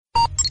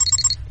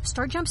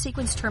Star jump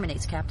sequence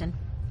terminates, Captain.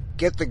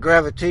 Get the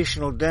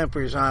gravitational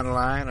dampers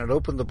online and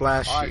open the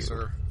blast shield. Aye,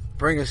 sir.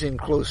 Bring us in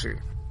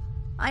closer.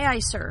 Aye, aye,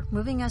 sir.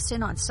 Moving us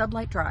in on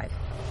sublight drive.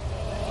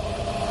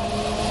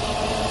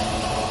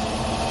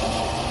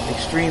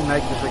 Extreme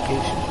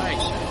magnification. Aye,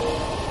 sir.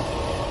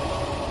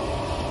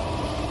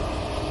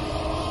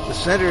 The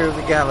center of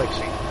the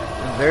galaxy.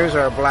 And there's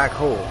our black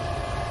hole.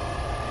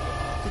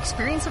 The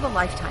experience of a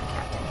lifetime,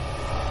 Captain.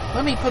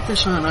 Let me put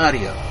this on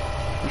audio.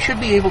 We should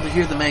be able to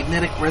hear the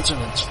magnetic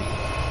resonance field.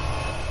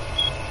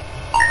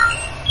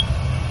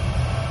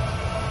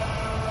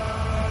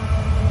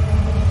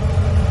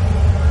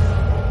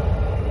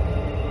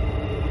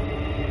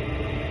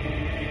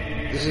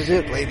 This is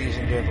it, ladies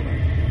and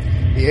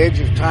gentlemen. The edge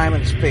of time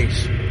and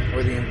space,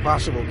 where the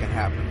impossible can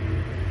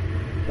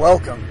happen.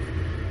 Welcome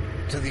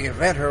to the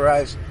Event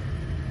Horizon.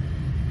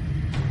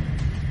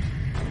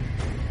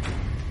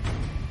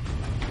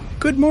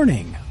 Good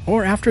morning,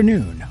 or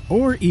afternoon,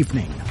 or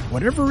evening,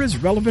 whatever is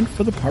relevant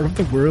for the part of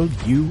the world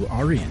you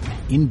are in.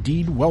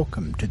 Indeed,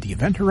 welcome to the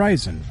Event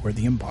Horizon, where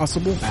the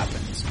impossible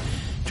happens.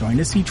 Join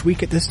us each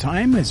week at this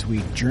time as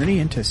we journey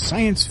into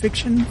science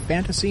fiction,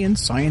 fantasy, and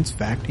science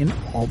fact in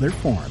all their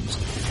forms.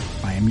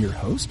 I am your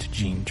host,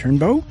 Gene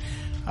Turnbow.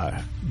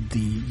 The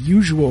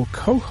usual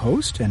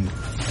co-host and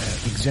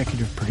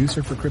executive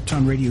producer for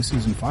Krypton Radio,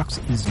 Susan Fox,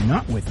 is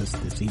not with us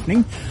this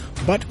evening,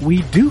 but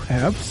we do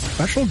have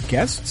special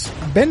guests,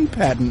 Ben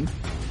Patton,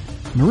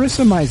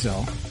 Marissa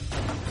Mizell,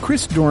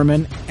 Chris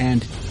Dorman,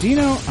 and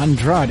Dino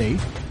Andrade,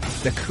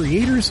 the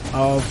creators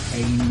of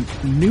a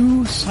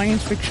new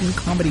science fiction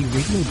comedy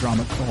radio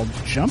drama called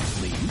Jump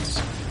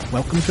Leads.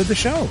 Welcome to the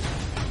show.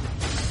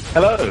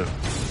 Hello.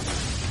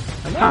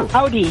 Hello.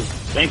 Howdy.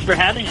 Thanks for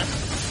having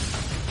us.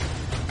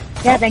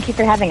 Yeah, thank you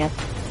for having us.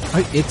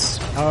 It's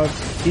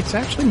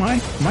actually my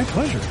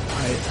pleasure.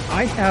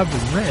 I have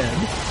read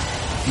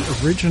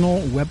the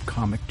original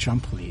webcomic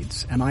Jump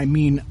Leads, and I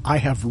mean I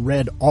have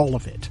read all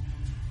of it,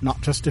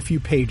 not just a few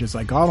pages.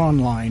 I got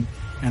online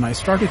and I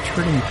started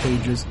turning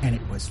pages, and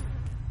it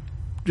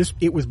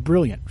was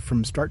brilliant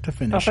from start to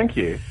finish. Oh, thank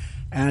you.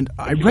 And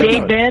I read.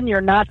 Hey, Ben,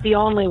 you're not the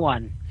only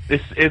one.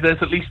 There's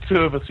at least two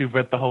of us who've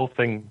read the whole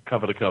thing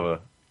cover to cover.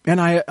 And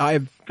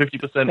I've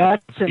 50% of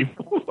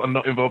people are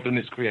not involved in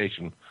its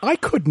creation. I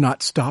could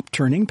not stop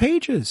turning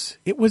pages.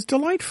 It was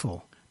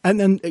delightful. And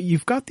then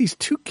you've got these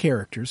two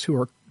characters who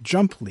are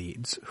jump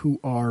leads, who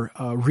are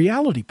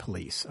reality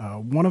police.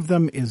 One of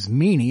them is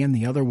Meanie, and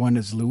the other one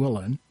is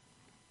Llewellyn.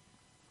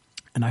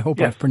 And I hope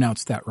I've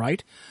pronounced that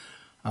right.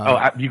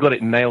 You got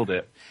it, nailed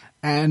it.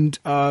 And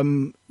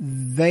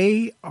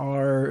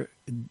they're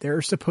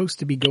supposed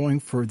to be going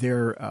for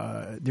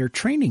their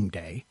training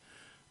day.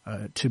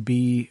 To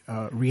be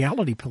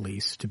reality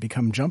police, to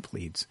become jump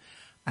leads.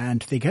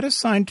 And they get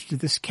assigned to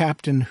this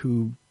captain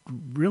who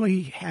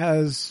really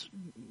has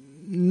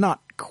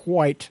not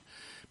quite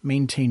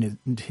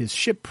maintained his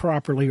ship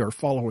properly or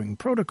following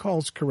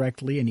protocols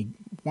correctly, and he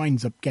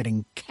winds up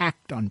getting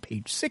cacked on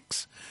page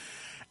 6.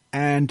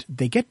 And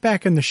they get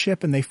back in the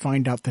ship and they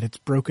find out that it's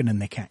broken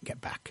and they can't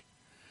get back.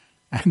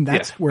 And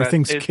that's where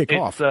things kick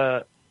off.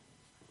 The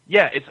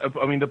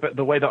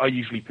way that I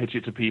usually pitch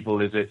it to people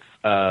is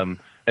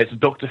it's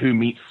Doctor Who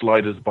meets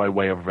Sliders by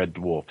way of Red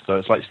Dwarf. So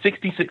it's like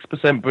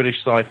 66%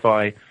 British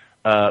sci-fi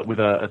with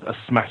a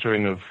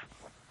smattering of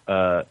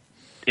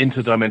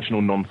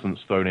interdimensional nonsense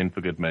thrown in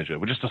for good measure.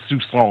 With just a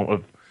soupçon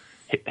of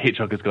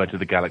Hitchhiker's Guide to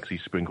the Galaxy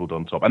sprinkled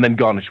on top, and then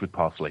garnished with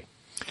parsley.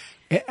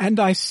 And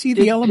I see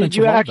the elements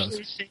of all those. Did you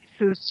actually say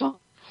Sousson?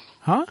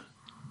 Huh?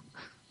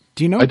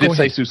 Do you know? I did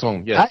say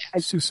Sousson, yes.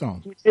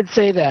 Sousson. You did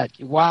say that.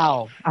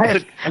 Wow.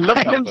 I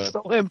am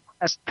so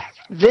impressed.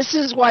 This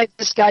is why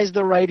this guy's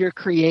the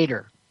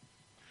writer-creator.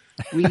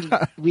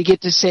 We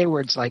get to say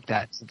words like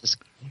that.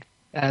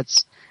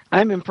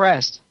 I'm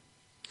impressed.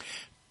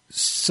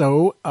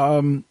 So,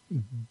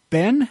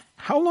 Ben,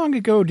 how long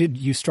ago did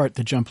you start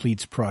the Jump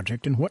Leads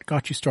project, and what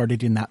got you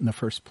started in that in the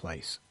first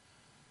place?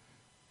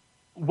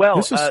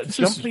 Well,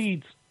 Jump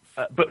Leads.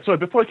 But sorry,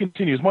 before I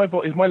continue, is my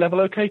level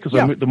okay? Because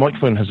the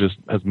microphone has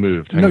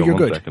moved. Hang on you're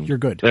one good. second. You're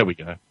good. There we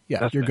go. Yeah,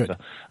 that's you're better.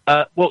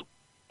 good.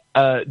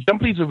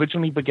 Jump Leads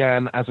originally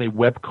began as a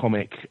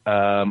webcomic.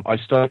 I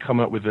started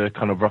coming up with a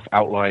kind of rough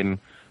outline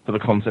for the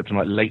concept in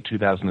late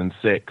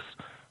 2006.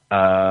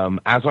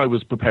 As I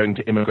was preparing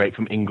to immigrate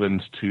from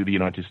England to the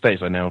United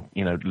States, I now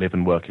live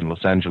and work in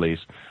Los Angeles.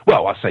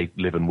 Well, I say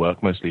live and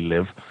work, mostly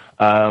live.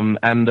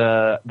 And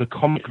the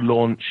comic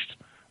launched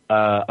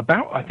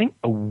about, I think,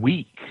 a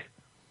week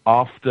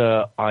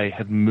after I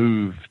had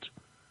moved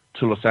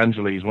to Los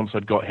Angeles. Once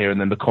I'd got here, and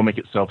then the comic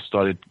itself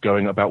started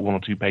going about 1 or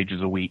 2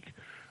 pages a week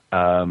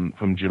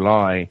from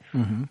July.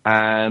 Mm-hmm.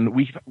 And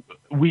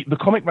the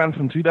comic ran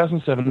from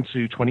 2007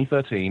 to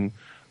 2013.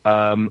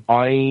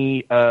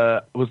 I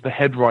was the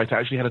head writer.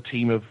 I actually had a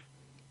team of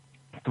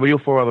 3 or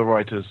 4 other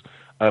writers,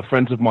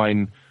 friends of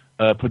mine,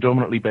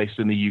 predominantly based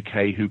in the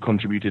UK, who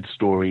contributed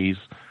stories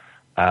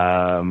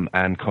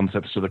and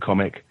concepts to the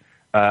comic.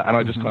 And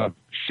I just kind of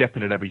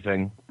shepherded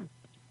everything.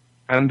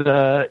 And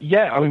the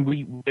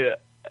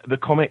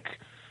comic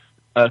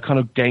kind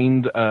of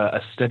gained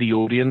a steady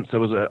audience. There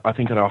was I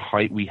think at our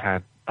height we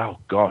had, I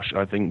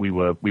think we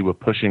were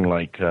pushing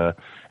like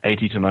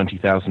 80 to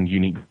 90,000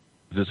 unique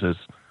visitors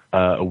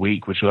a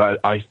week, which I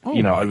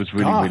was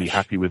really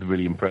happy with,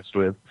 really impressed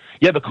with.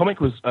 Yeah, the comic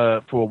was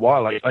for a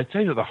while. I'd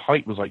say that the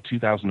height was like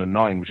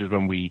 2009, which is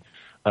when we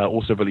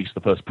also released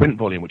the first print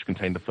volume, which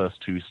contained the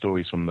first 2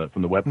 stories from the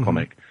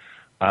webcomic.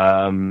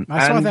 I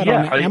saw that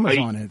on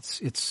Amazon.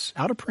 It's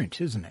out of print,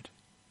 isn't it?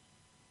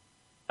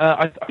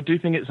 I do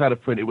think it's out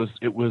of print. It was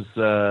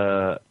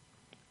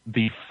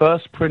the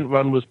first print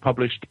run was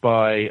published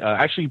by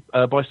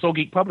Soul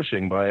Geek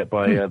Publishing, by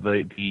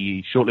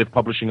the short-lived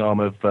publishing arm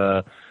of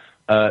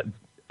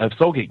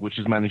Soul Geek, which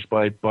is managed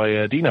by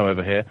Dino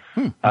over here.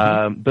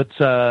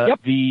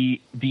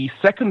 The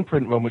second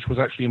print run, which was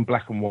actually in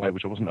black and white,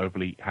 which I wasn't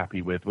overly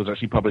happy with, was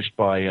actually published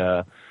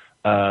by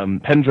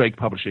Pendrake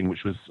Publishing,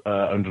 which was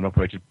owned and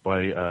operated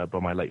by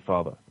my late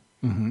father.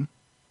 Mm-hmm.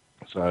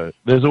 So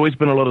there's always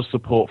been a lot of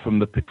support from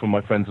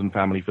my friends and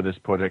family for this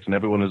project, and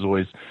everyone has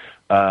always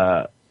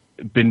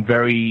been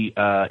very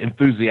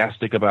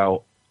enthusiastic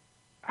about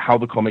how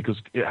the comic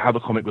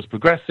was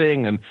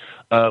progressing. And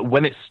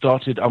when it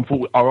started,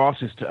 our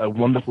artist, a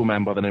wonderful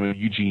man by the name of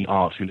Eugene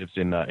Art, who lives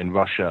in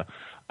Russia,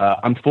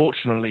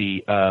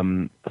 unfortunately,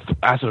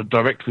 as a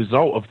direct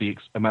result of the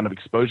amount of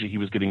exposure he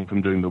was getting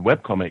from doing the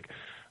webcomic,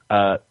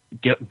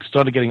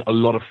 started getting a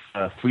lot of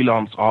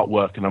freelance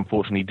artwork, and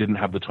unfortunately didn't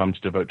have the time to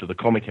devote to the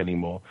comic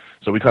anymore.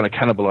 So we kind of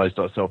cannibalized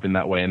ourselves in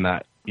that way, in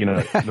that,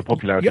 the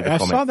popularity of the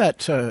comic. I saw that,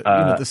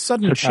 the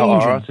sudden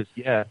change.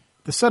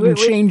 The sudden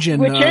change in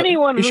which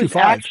anyone issue who's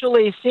 5.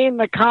 actually seen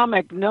the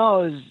comic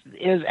knows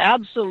is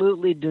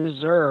absolutely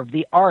deserved.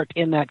 The art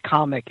in that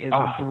comic is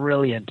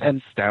brilliant,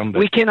 and astounding.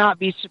 We cannot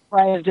be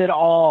surprised at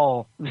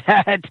all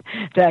that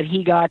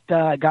he got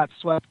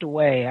swept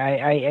away.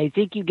 I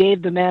think you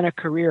gave the man a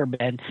career,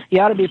 Ben.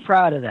 You ought to be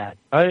proud of that.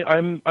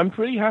 I'm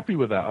pretty happy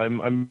with that.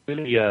 I'm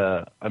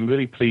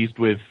really pleased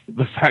with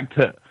the fact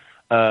that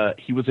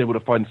he was able to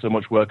find so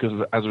much work as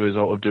a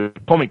result of doing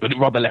the comic, but it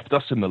rather left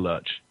us in the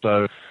lurch.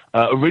 So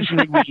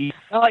originally we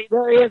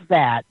there is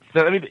that.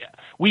 So,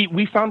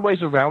 we found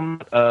ways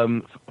around.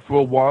 For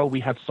a while, we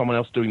had someone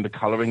else doing the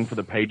coloring for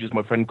the pages.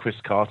 My friend Chris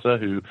Carter,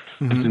 who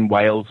lives in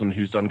Wales and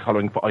who's done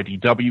coloring for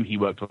IDW. He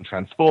worked on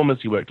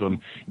Transformers. He worked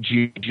on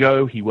G.I.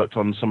 Joe. He worked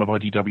on some of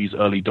IDW's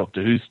early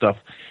Doctor Who stuff.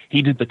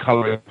 He did the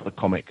coloring for the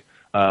comic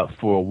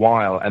for a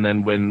while, and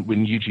then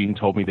when Eugene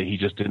told me that he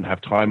just didn't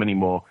have time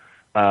anymore,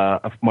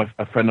 a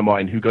friend of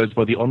mine who goes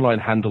by the online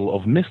handle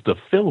of Mr.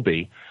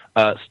 Philby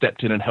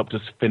stepped in and helped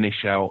us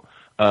finish out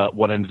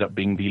what ended up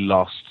being the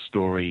last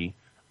story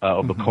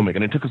of the comic.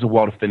 And it took us a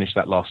while to finish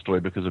that last story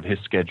because of his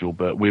schedule,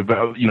 but we're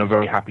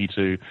very happy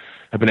to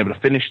have been able to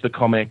finish the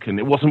comic. And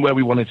it wasn't where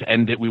we wanted to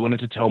end it. We wanted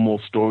to tell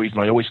more stories,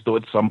 and I always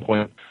thought at some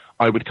point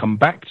I would come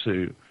back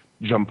to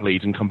Jump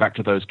Lead and come back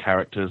to those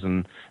characters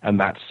and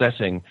that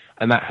setting,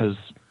 and that has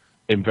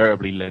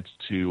invariably led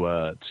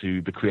to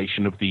the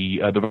creation of the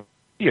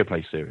video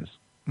play series.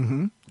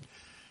 Mm-hmm.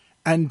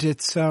 And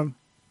it's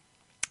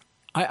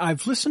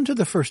I've listened to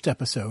the first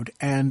episode,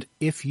 and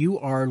if you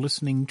are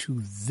listening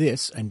to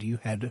this and you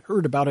had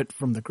heard about it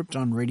from the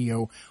Krypton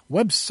Radio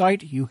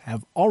website, you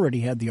have already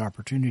had the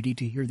opportunity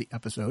to hear the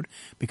episode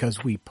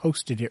because we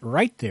posted it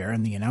right there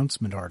in the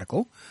announcement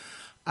article.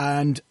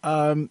 And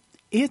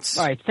it's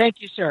all right. Thank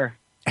you, sir.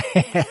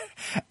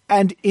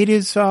 And it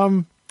is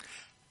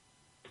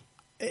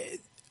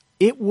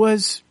it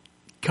was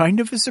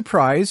kind of a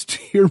surprise to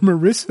hear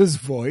Marissa's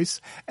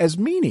voice as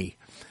Meanie.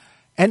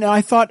 And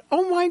I thought,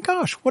 oh my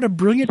gosh, what a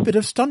brilliant bit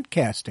of stunt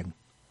casting.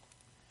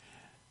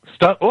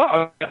 Well,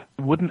 I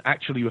wouldn't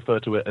actually refer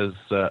to it as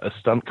a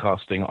stunt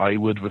casting. I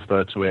would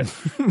refer to it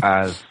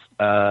as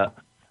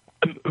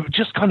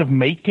just kind of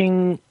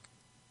making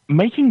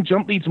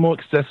jump leads more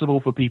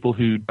accessible for people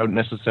who don't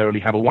necessarily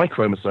have a Y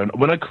chromosome.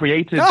 When I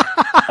created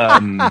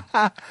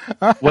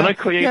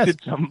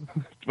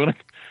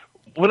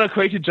when I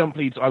created Jump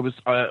Leads,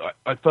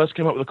 I first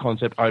came up with the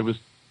concept. I was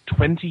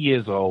 20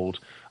 years old.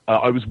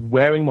 I was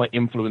wearing my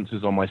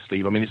influences on my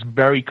sleeve. I mean,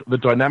 the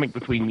dynamic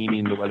between Meanie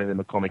and Llewellyn in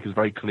the comic is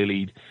very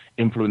clearly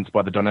influenced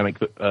by the dynamic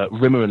that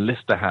Rimmer and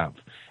Lister have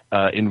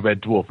in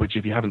Red Dwarf, which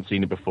if you haven't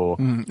seen it before,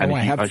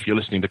 if you're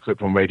listening to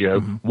Krypton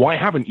Radio, why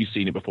haven't you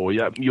seen it before?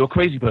 Yeah, you're a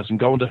crazy person.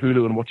 Go onto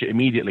Hulu and watch it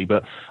immediately.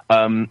 But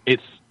the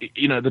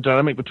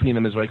dynamic between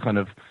them is very kind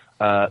of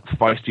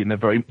feisty, and they're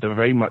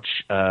very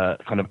much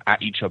kind of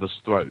at each other's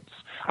throats.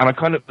 And I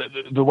kind of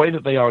the way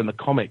that they are in the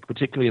comic,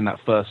 particularly in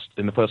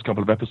the first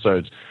couple of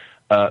episodes,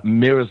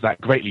 mirrors that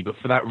greatly. But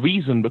for that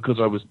reason, because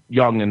I was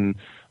young and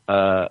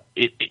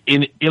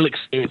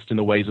ill-experienced in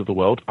the ways of the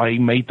world, I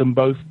made them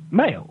both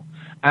male.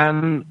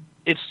 And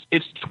it's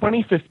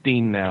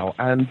 2015 now,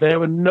 and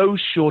there are no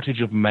shortage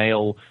of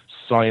male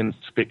science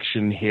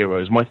fiction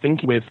heroes. My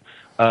thinking with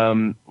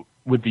the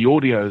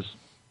audios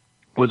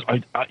was,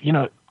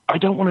 I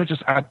don't want to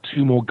just add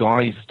 2 more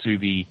guys to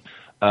the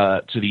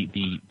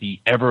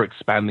ever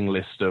expanding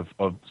list of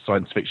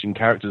science fiction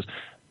characters.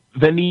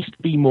 There needs to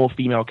be more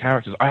female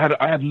characters. I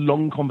had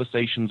long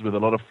conversations with a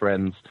lot of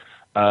friends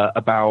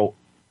about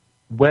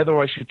whether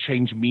I should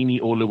change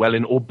Meanie or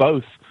Llewellyn or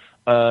both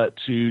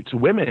to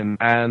women.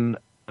 And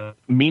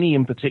Meanie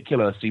in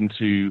particular seemed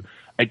to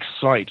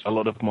excite a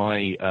lot of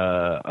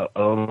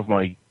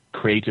my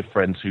creative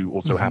friends who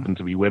also happen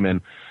to be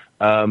women,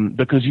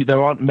 because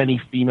there aren't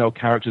many female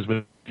characters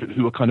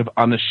who are kind of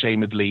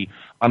unashamedly,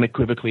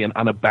 unequivocally, and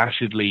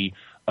unabashedly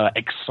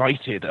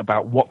excited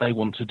about what they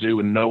want to do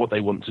and know what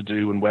they want to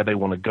do and where they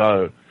want to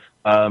go.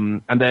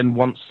 And then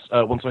once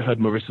I heard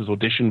Marissa's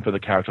audition for the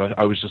character,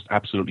 I was just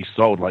absolutely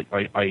sold. Like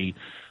I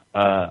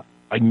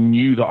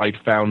knew that I'd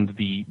found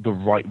the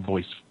right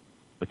voice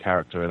for the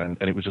character,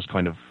 and it was just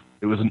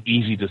it was an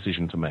easy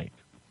decision to make.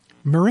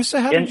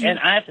 Marissa, how did you... And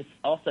I have to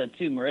also,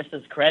 to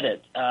Marissa's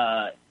credit,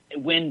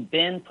 when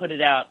Ben put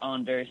it out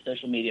on various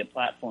social media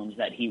platforms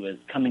that he was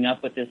coming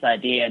up with this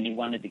idea and he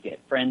wanted to get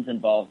friends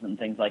involved and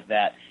things like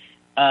that,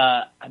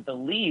 I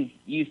believe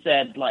you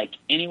said, like,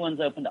 anyone's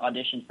open to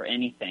audition for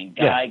anything.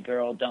 Guy,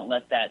 girl, don't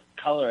let that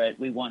color it.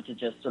 We want to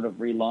just sort of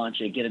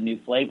relaunch it, get a new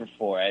flavor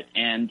for it.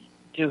 And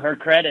to her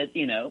credit,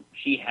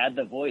 she had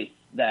the voice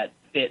that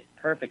fit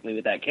perfectly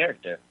with that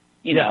character.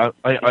 It's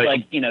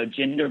like,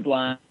 gender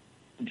blind,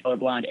 color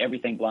blind,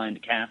 everything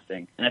blind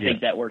casting. And I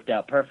think that worked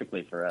out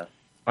perfectly for us.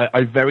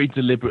 I very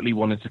deliberately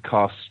wanted to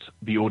cast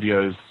the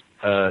audios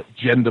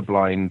gender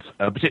blind,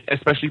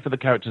 especially for the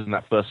characters in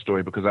that first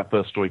story, because that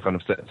first story kind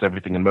of sets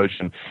everything in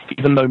motion.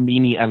 Even though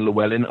Meanie and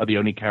Llewellyn are the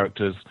only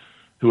characters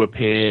who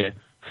appear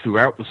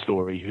throughout the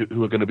story,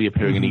 who are going to be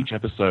appearing in each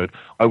episode,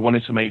 I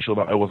wanted to make sure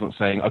that I wasn't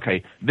saying,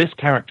 okay, this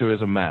character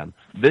is a man,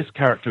 this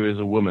character is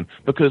a woman,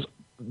 because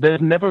there's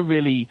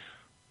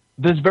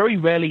very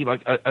rarely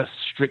like a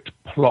strict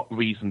plot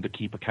reason to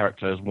keep a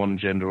character as one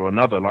gender or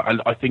another. Like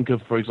I think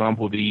of, for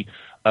example, the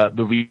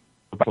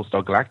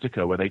Battlestar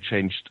Galactica, where they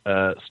changed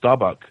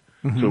Starbuck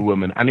to a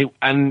woman,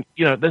 and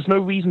there's no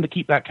reason to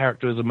keep that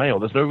character as a male.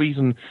 There's no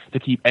reason to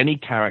keep any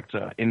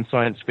character in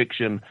science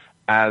fiction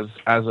as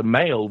a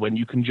male when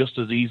you can just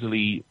as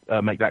easily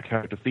make that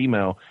character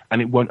female,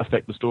 and it won't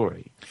affect the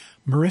story.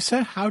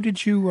 Marissa, how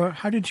did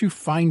you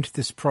find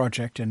this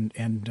project,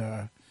 and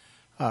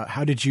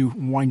how did you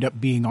wind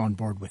up being on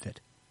board with it?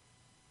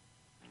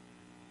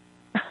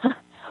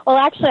 Well,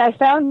 actually, I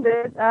found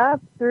it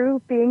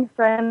through being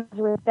friends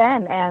with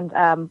Ben,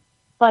 and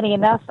funny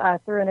enough,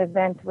 through an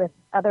event with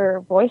other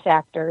voice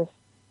actors.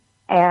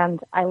 And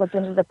I looked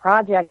into the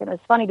project, and it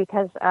was funny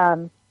because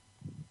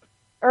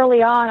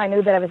early on, I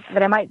knew that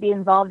I might be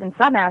involved in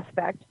some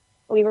aspect.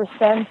 We were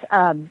sent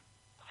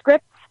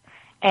scripts,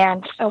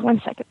 and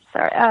one second,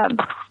 sorry.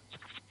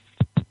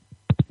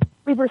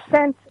 We were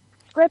sent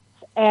scripts,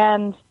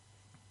 and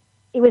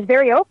it was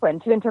very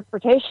open to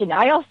interpretation.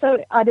 I also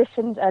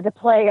auditioned to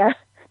play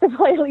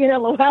Lena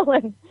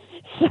Llewellyn,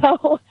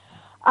 so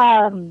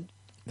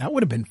that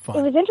would have been fun.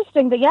 It was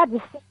interesting, but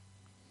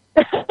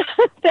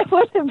that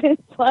would have been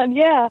fun.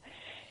 Yeah,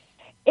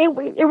 it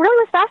really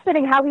was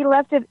fascinating how he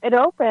left it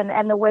open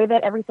and the way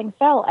that everything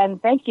fell. And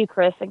thank you,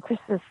 Chris. And Chris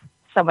is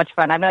so much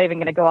fun. I'm not even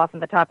going to go off on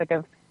the topic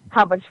of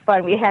how much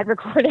fun we had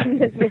recording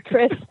this with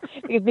Chris.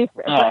 We'd be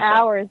for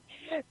hours,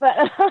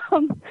 but.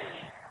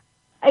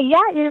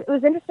 Yeah, it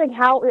was interesting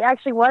how it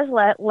actually was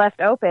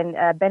left open.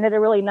 Ben did a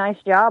really nice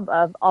job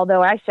of,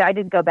 although actually I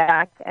did go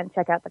back and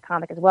check out the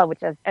comic as well,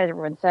 which, as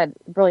everyone said,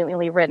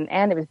 brilliantly written,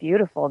 and it was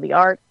beautiful. The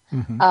art,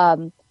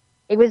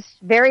 it was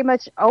very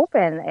much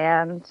open,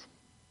 and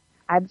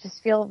I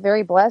just feel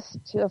very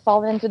blessed to have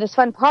fallen into this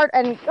fun part.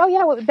 And,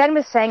 what Ben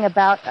was saying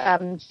about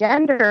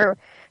gender,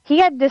 he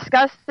had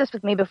discussed this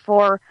with me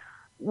before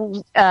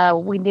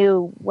we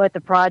knew what the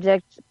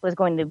project was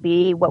going to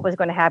be, what was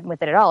going to happen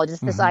with it at all.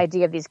 Just this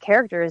idea of these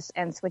characters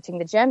and switching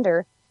the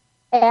gender.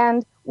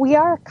 And we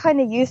are kind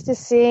of used to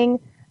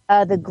seeing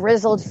the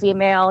grizzled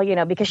female,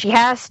 because she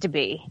has to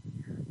be,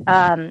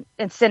 and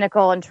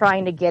cynical and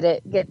trying to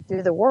get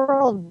through the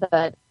world.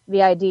 But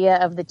the idea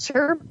of the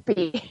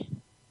chirpy,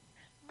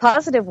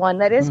 positive one,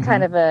 that is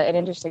kind of an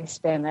interesting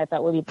spin I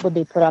thought would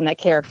be put on that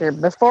character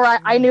before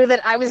I knew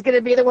that I was going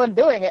to be the one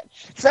doing it.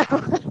 So.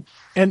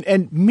 And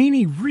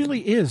Meanie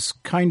really is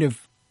kind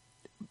of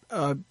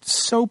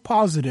so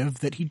positive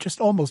that he just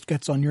almost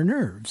gets on your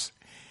nerves.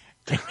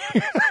 It's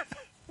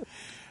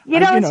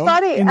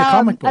funny, and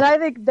I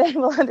think Ben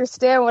will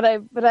understand what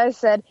I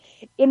said.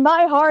 In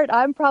my heart,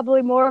 I'm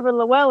probably more of a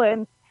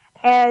Llewellyn,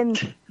 and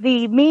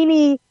the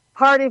Meanie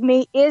part of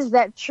me is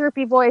that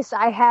chirpy voice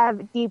I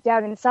have deep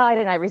down inside,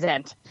 and I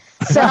resent.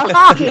 So,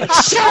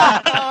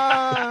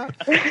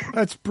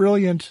 That's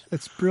brilliant.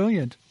 That's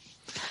brilliant.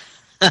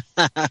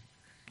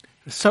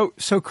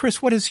 So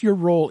Chris, what is your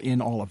role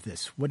in all of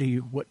this?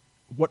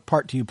 What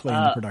part do you play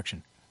in the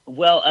production?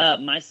 Well,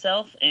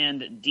 myself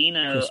and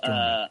Dino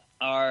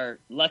are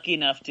lucky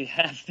enough to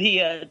have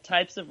the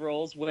types of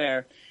roles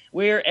where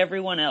we're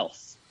everyone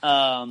else.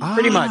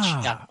 Pretty much.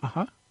 Yeah.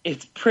 Uh-huh.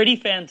 It's pretty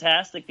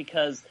fantastic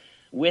because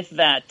with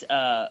that,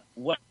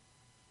 what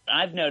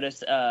I've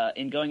noticed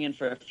in going in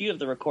for a few of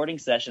the recording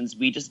sessions,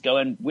 we just go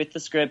in with the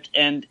script,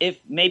 and if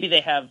maybe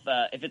they have,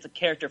 if it's a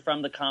character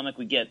from the comic,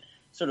 we get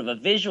sort of a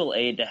visual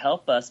aid to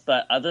help us.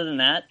 But other than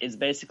that, it's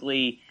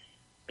basically,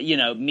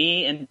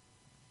 me and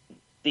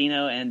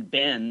Dino and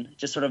Ben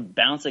just sort of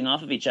bouncing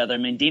off of each other. I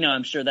mean, Dino,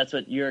 I'm sure that's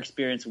what your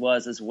experience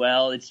was as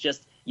well. It's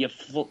just you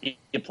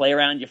play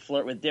around, you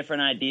flirt with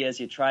different ideas,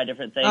 you try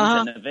different things,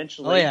 and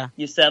eventually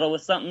you settle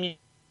with something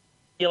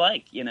you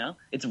like.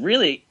 It's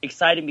really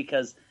exciting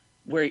because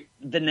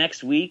the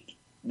next week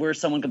we're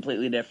someone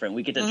completely different.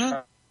 We get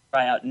to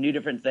try out new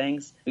different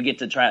things. We get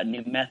to try out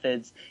new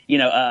methods.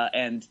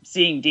 And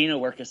seeing Dino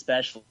work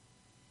especially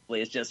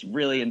is just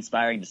really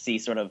inspiring to see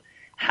sort of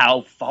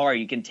how far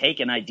you can take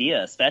an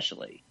idea,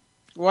 especially.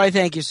 Why,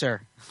 thank you,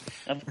 sir.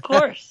 Of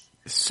course.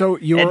 So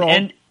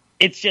and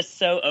it's just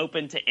so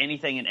open to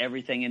anything and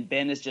everything, and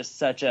Ben is just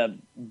such a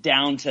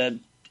down to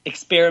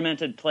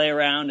experiment and play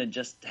around and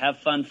just have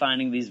fun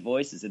finding these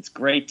voices. It's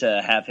great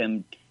to have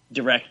him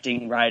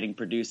directing, writing,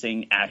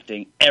 producing,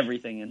 acting,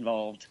 everything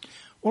involved.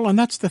 Well, and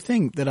that's the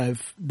thing that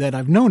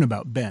I've known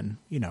about Ben.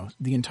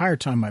 The entire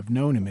time I've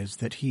known him is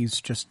that he's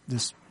just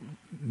this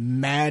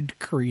mad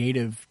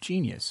creative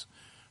genius.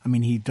 I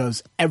mean, he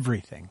does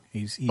everything.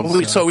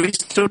 So are we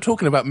still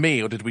talking about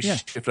me, or did we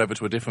shift over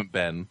to a different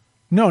Ben?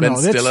 No, Ben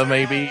Stiller,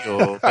 maybe,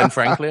 or Ben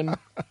Franklin?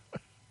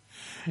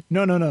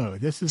 No.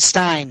 This is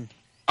Stein.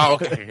 Oh,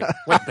 okay.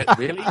 Wait, but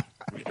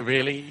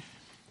really?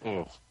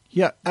 Oh.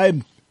 Yeah.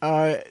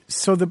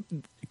 So the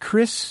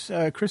Chris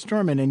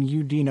Dorman and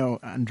you, Dino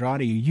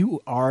Andrade,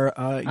 you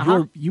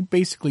are you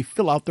basically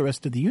fill out the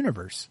rest of the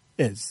universe.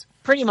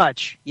 Pretty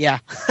much, yeah.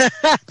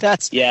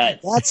 That's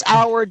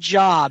our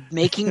job,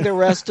 making the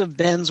rest of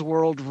Ben's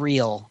world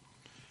real.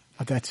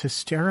 That's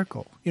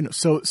hysterical.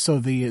 So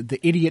the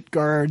idiot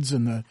guards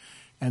and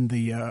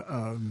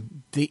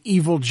the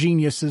evil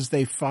geniuses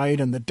they fight,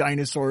 and the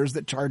dinosaurs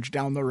that charge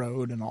down the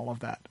road, and all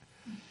of that.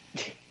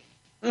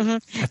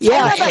 Mm-hmm.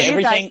 Yeah,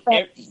 everything.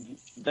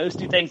 Those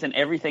two things and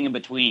everything in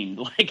between.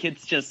 Like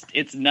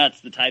it's nuts.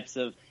 The types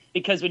of,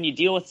 because when you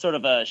deal with sort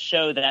of a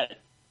show that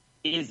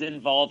is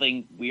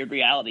involving weird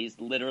realities,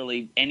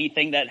 literally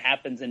anything that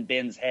happens in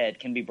Ben's head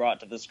can be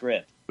brought to the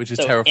script, which is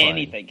terrifying.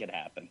 Anything could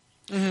happen.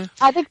 Mm-hmm.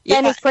 I think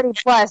Ben is pretty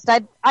blessed.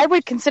 I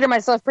would consider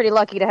myself pretty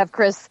lucky to have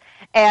Chris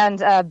and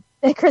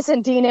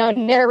Dino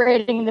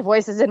narrating the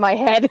voices in my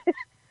head.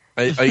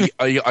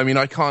 I mean,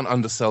 I can't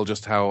undersell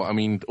just how,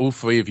 all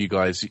three of you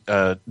guys,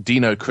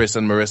 Dino, Chris,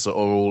 and Marissa are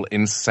all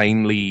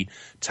insanely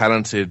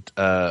talented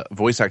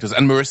voice actors.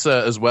 And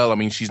Marissa as well. I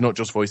mean, she's not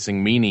just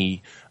voicing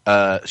Meanie.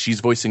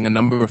 She's voicing a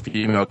number of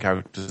female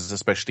characters,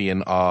 especially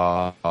in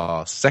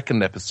our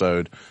second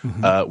episode,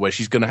 where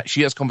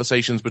she has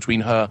conversations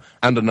between her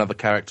and another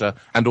character,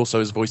 and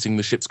also is voicing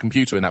the ship's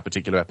computer in that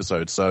particular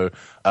episode. So,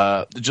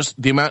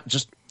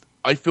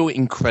 I feel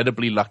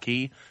incredibly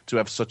lucky to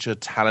have such a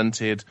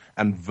talented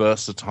and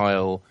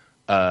versatile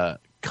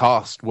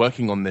cast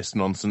working on this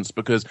nonsense,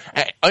 because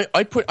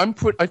I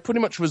pretty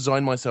much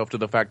resigned myself to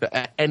the fact that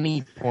at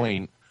any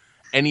point,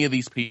 any of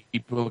these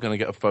people are going to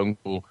get a phone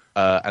call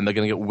and they're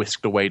going to get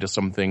whisked away to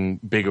something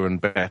bigger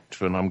and better,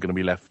 and I'm going to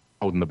be left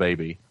holding the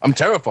baby. I'm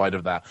terrified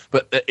of that,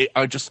 but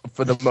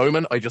for the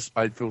moment, I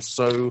feel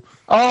so.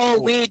 Oh,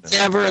 we'd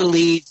never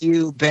leave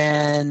you,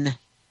 Ben.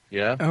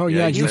 Yeah. Oh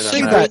yeah. You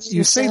say that.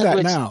 You say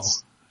that now,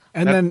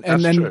 and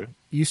then true.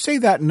 You say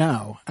that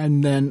now,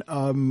 and then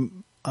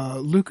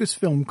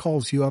Lucasfilm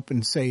calls you up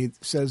and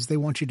says they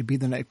want you to be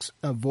the next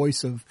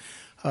voice of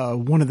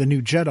one of the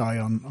new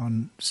Jedi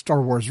on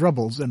Star Wars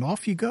Rebels, and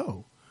off you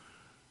go.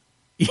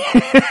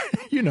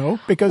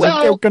 Because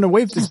they're going to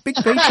wave this big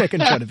paycheck in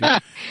front of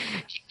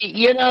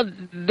you.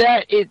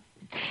 That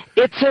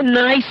it's a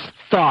nice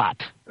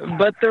thought,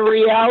 but the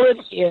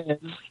reality is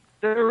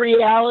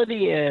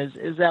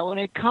that when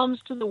it comes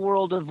to the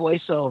world of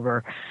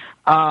voiceover,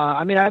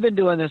 I've been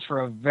doing this for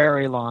a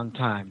very long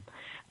time.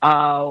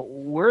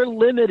 We're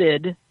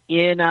limited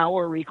in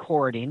our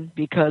recording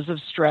because of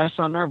stress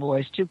on our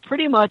voice to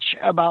pretty much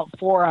about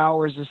 4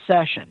 hours a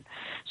session.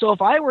 So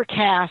if I were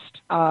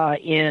cast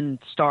in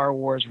Star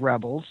Wars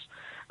Rebels,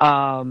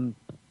 and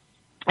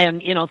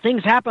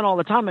things happen all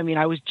the time. I mean,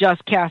 I was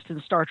just cast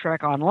in Star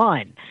Trek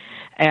Online,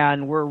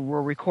 and we're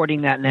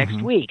recording that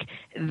next week.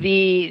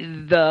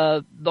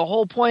 The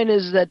whole point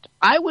is that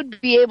I would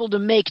be able to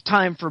make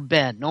time for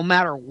Ben no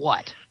matter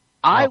what.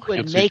 I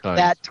would make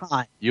that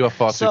time. You are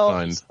far too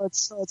kind.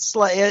 So it's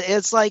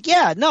like,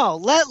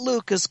 let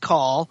Lucas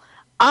call.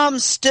 I'm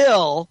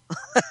still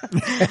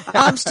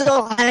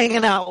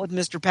hanging out with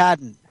Mr.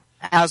 Patton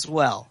as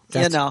well.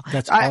 That's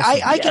awesome.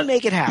 I can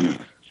make it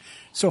happen.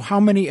 So how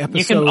many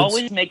episodes? You can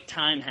always make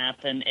time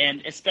happen,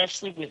 and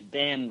especially with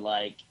Ben,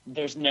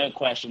 there's no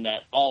question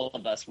that all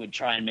of us would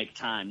try and make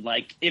time.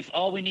 If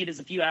all we need is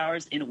a few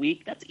hours in a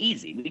week, that's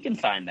easy. We can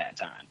find that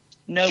time.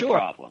 No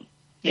problem.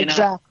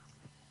 Exactly.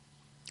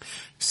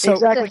 So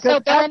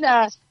Ben,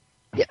 I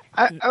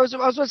was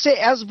going to say,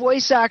 as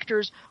voice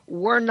actors,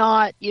 we're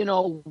not,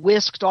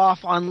 whisked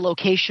off on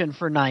location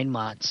for 9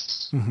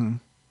 months. Mm-hmm.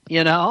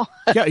 Yeah.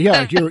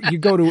 You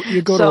go to a room.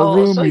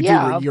 You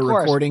do your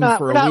recording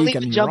for a week,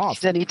 and you're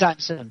off anytime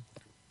soon.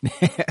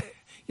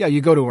 Yeah,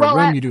 you go to a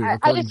room. You do your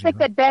recording. I just think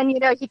that Ben,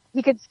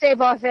 he could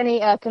stave off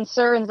any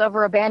concerns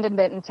over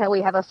abandonment until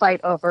we have a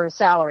fight over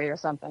salary or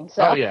something.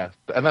 So. Oh yeah,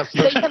 and that's.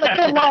 So you have a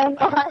good long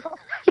while.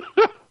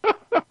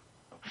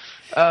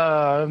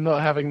 I'm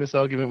not having this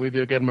argument with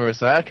you again,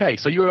 Marissa. Okay,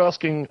 so you were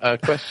asking a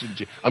question.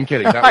 I'm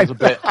kidding. That was a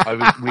bit.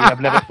 We have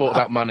never thought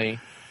about money.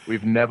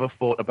 We've never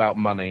thought about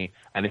money.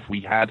 And if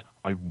we had,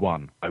 I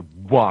won. There's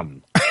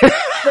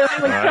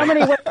only so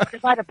many ways to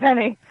find a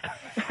penny.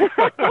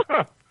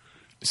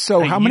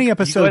 So, how many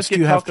episodes do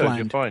you have planned?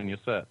 You're fine. You're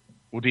set.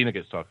 Well, Dina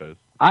gets tacos.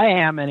 I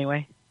am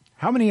anyway.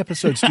 How many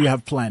episodes do you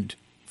have planned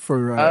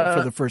for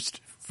the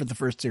first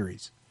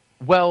series?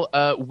 Well,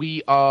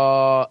 we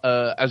are,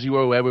 as you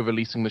are aware, we're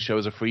releasing the show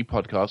as a free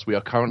podcast. We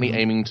are currently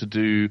aiming to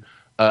do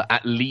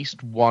at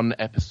least one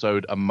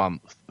episode a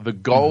month. The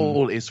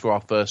goal is for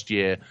our first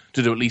year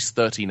to do at least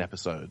 13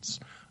 episodes,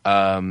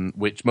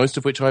 most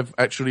of which I've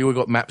actually all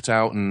got mapped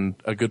out, and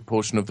a good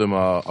portion of them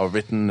are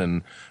written.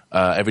 And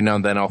every now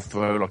and then I'll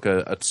throw like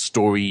a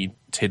story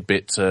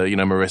tidbit to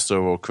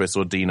Marissa or Chris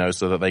or Dino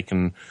so that they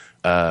can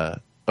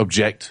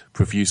object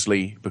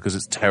profusely because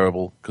it's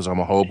terrible because I'm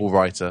a horrible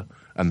writer.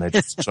 And they're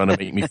just trying to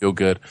make me feel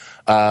good.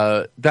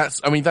 That's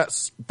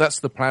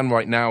the plan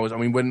right now.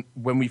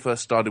 When we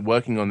first started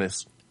working on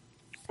this,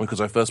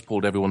 because I first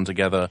pulled everyone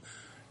together.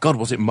 God,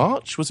 was it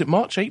March?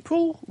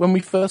 April when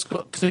we first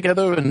got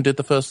together and did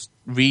the first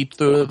read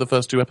through the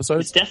first 2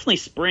 episodes? It's definitely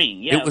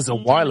spring. Yeah, it was a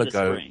while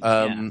ago.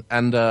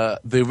 And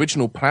the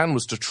original plan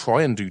was to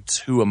try and do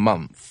 2 a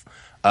month.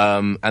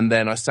 And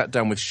then I sat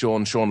down with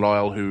Sean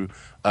Lyle, who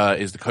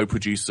is the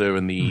co-producer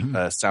and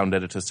the sound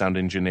editor, sound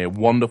engineer.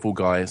 Wonderful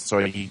guy.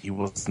 Sorry, he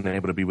wasn't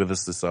able to be with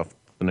us this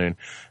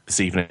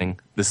evening,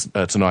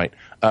 tonight.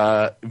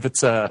 But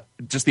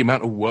just the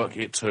amount of work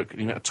it took,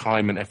 the amount of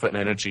time and effort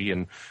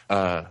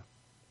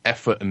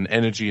and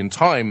energy and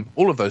time,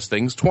 all of those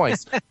things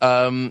twice,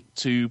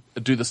 to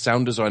do the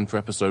sound design for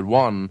episode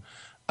 1,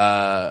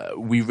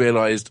 we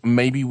realized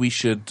maybe we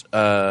should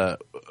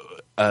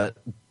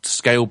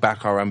scale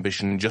back our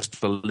ambition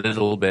just a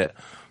little bit.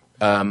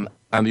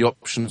 And the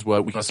options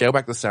were we can scale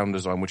back the sound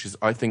design, which is,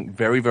 I think,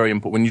 very, very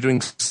important. When you're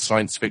doing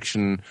science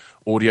fiction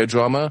audio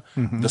drama,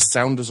 the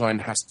sound design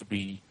has to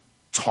be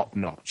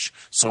top-notch.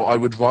 So I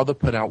would rather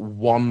put out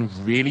 1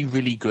 really,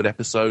 really good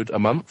episode a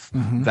month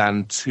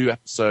than 2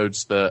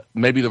 episodes that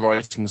maybe the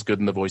writing's good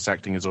and the voice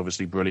acting is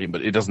obviously brilliant,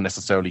 but it doesn't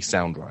necessarily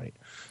sound right.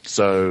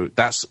 So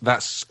that's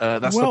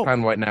the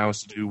plan right now,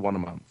 is to do 1 a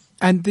month.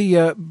 And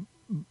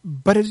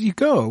but as you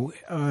go,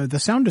 the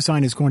sound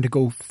design is going to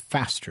go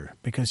faster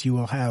because you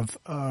will have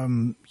a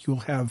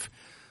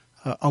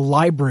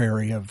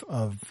library of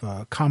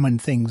common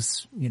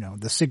things,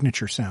 the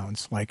signature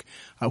sounds, like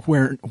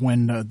you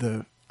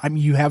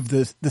have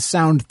the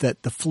sound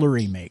that the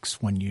flurry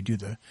makes when you do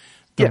the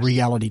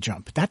reality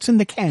jump. That's in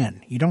the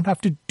can. You don't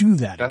have to do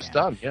that. That's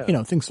again. Done.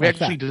 Yeah, things we like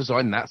that. We actually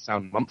designed that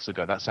sound months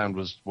ago. That sound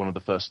was one of the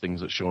first things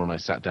that Sean and I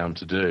sat down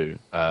to do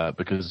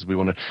because we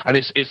wanted. And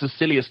it's the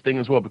silliest thing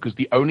as well, because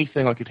the only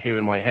thing I could hear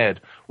in my head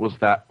was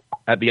that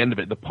at the end of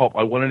it, the pop.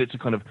 I wanted it to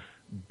kind of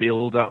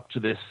build up to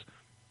the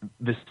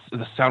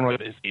sound like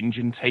this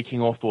engine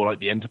taking off, or like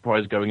the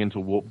Enterprise going into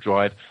warp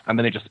drive, and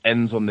then it just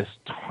ends on this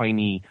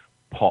tiny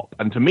pop.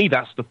 And to me,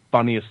 that's the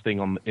funniest thing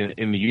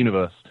in the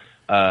universe.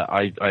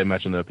 I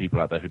imagine there are people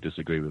out there who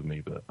disagree with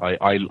me, but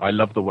I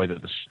love the way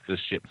that the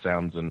ship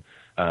sounds, and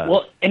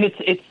and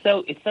it's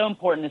so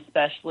important,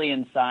 especially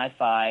in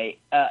sci-fi.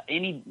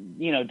 Any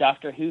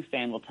Doctor Who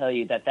fan will tell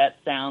you that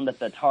sound that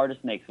the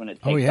TARDIS makes when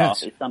it takes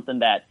off is something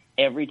that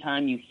every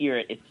time you hear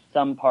it, it's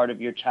some part of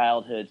your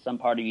childhood, some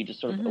part of you just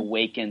sort of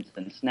awakens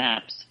and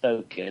snaps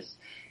focus.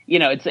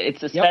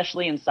 It's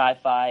especially in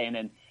sci-fi and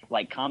in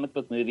like comic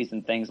book movies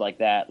and things like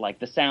that, like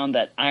the sound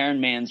that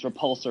Iron Man's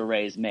repulsor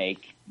rays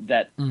make,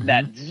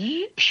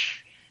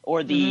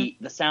 or the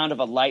sound of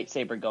a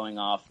lightsaber going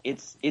off.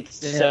 It's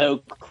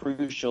so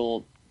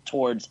crucial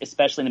towards,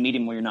 especially in a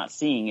medium where you're not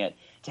seeing it,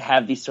 to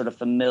have these sort of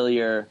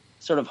familiar,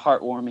 sort of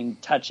heartwarming,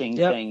 touching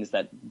things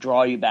that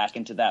draw you back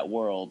into that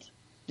world.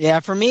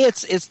 Yeah, for me,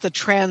 it's the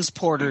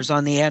transporters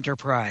on the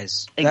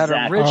Enterprise. Exactly.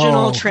 That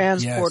original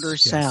transporter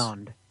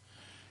sound.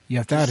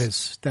 Yeah, that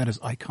is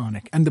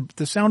iconic, and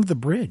the sound of the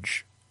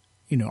bridge.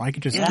 I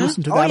could just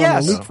listen to that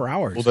on a loop for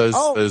hours.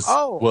 Well, those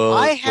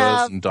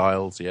whirls and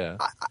dials. Yeah,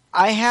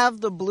 I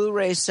have the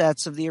Blu-ray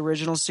sets of the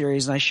original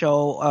series, and I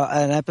show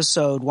an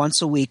episode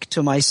once a week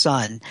to my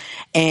son.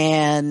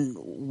 And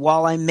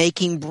while I'm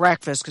making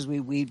breakfast, because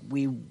we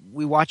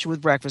watch it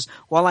with breakfast,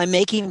 while I'm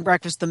making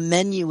breakfast, the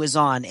menu is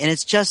on, and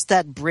it's just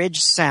that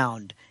bridge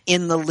sound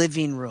in the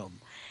living room.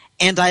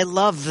 And I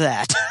love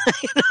that.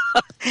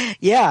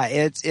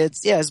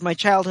 It's my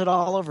childhood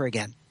all over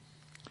again.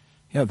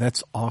 Yeah,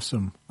 that's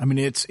awesome. I mean,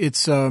 it's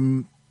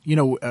Krypton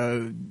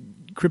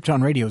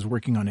Radio is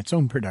working on its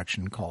own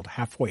production called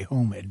Halfway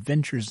Home: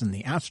 Adventures in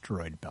the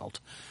Asteroid Belt.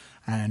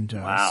 And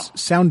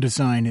sound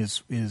design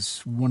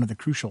is one of the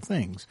crucial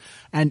things.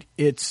 And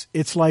it's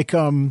like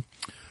you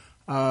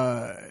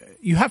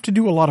have to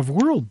do a lot of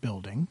world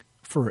building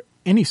for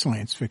any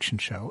science fiction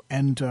show,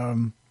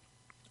 and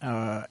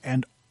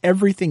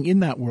everything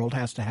in that world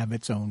has to have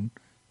its own,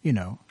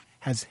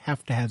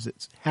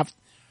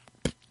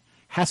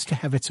 has to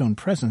have its own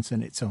presence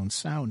and its own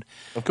sound.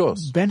 Of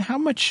course. Ben, how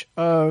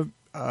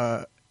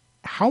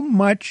how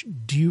much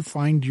do you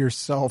find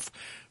yourself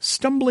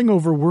stumbling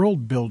over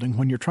world building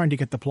when you're trying to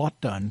get the plot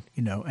done,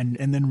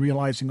 and then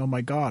realizing, oh my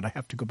God, I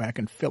have to go back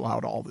and fill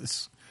out all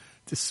this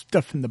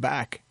stuff in the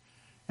back.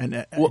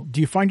 And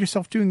do you find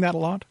yourself doing that a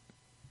lot?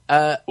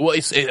 That's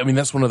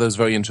one of those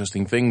very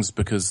interesting things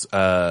because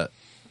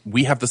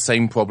we have the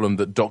same problem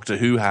that Doctor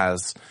Who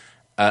has,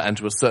 and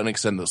to a certain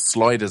extent that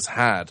Sliders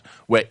had,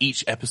 where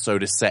each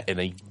episode is set in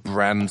a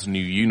brand new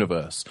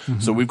universe. Mm-hmm.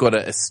 So we've got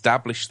to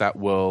establish that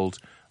world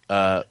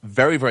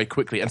very, very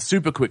quickly and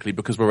super quickly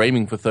because we're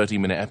aiming for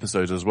 30-minute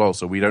episodes as well.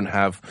 So we don't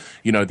have,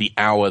 the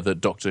hour that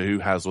Doctor Who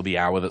has or the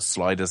hour that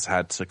Sliders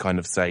had to kind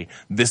of say,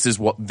 this is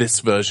what this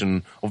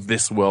version of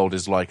this world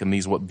is like and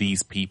these what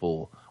these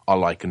people are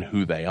like and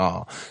who they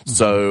are. Mm-hmm.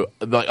 So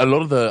a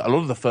lot of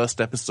the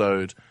first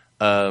episode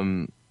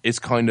is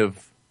kind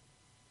of,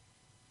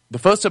 the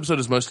first episode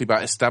is mostly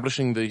about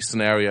establishing the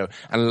scenario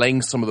and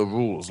laying some of the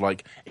rules.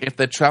 Like if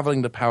they're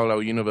traveling to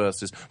parallel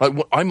universes,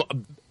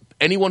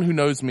 anyone who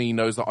knows me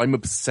knows that I'm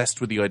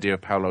obsessed with the idea of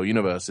parallel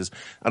universes.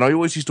 And I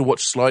always used to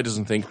watch Sliders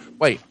and think,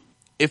 wait,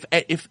 if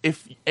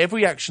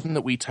every action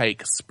that we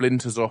take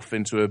splinters off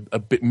into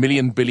a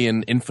million,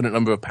 billion, infinite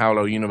number of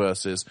parallel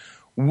universes,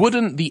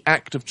 wouldn't the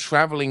act of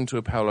traveling to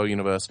a parallel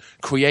universe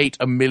create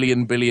a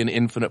million, billion,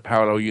 infinite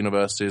parallel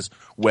universes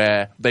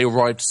where they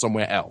arrived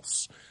somewhere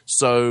else?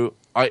 So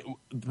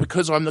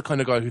because I'm the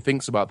kind of guy who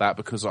thinks about that,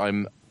 because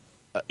I'm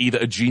either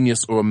a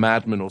genius or a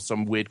madman or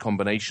some weird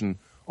combination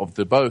of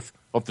the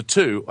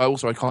two.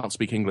 I can't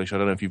speak English. I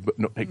don't know if you've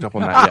not picked up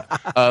on that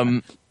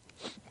yet.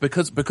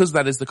 Because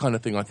that is the kind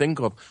of thing I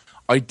think of.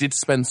 I did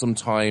spend some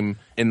time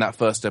in that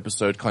first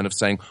episode kind of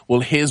saying,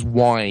 well, here's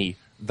why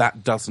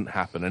that doesn't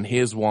happen, and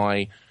here's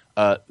why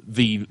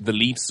the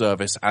lead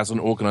service as an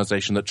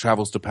organization that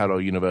travels to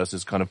parallel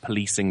universes kind of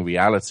policing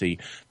reality.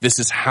 This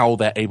is how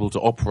they're able to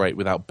operate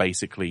without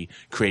basically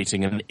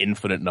creating an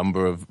infinite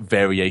number of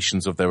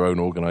variations of their own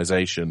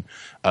organization.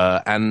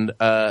 And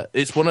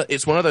it's one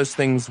of those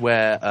things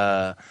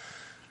where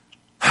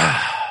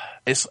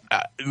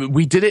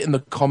we did it in the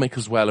comic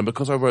as well, and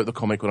because I wrote the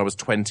comic when I was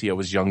 20, I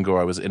was younger,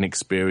 I was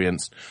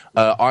inexperienced.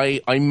 I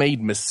made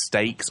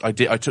mistakes. I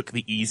took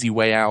the easy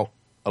way out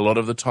a lot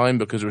of the time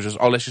because it was just,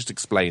 let's just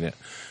explain it.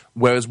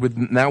 Whereas with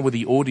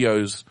the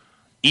audios,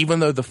 even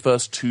though the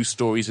first two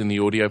stories in the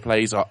audio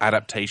plays are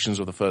adaptations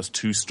of the first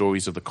two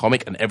stories of the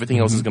comic and everything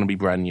else is going to be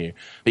brand new,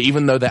 but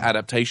even though they're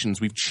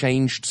adaptations, we've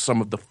changed some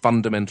of the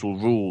fundamental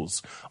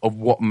rules of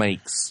what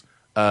makes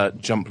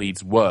jump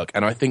leads work.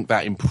 And I think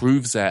that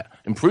improves it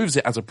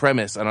as a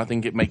premise, and I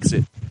think it makes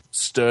it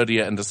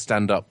sturdier and to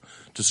stand up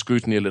to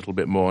scrutiny a little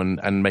bit more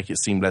and make it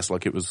seem less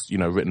like it was,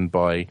 written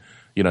by,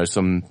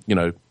 some,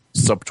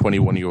 sub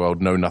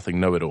 21-year-old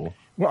know-nothing-know-it-all.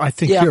 Well, I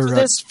think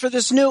for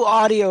this new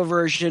audio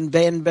version,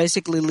 Ben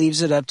basically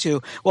leaves it up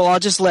to, I'll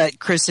just let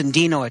Chris and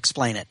Dino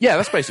explain it. Yeah,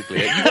 that's basically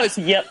it. You guys,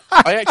 yep.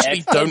 I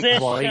actually don't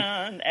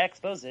write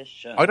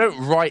exposition. I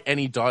don't write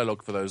any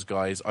dialogue for those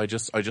guys. I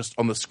just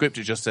on the script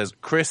it just says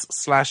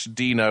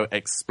Chris/Dino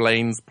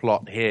explains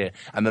plot here,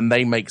 and then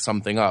they make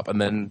something up,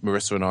 and then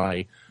Marissa and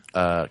I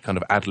kind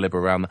of ad-lib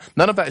around that.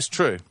 None of that is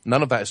true.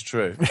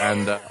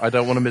 And I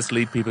don't want to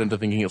mislead people into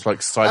thinking it's like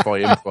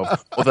sci-fi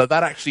improv. Although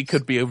that actually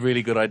could be a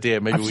really good idea.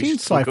 Maybe I've seen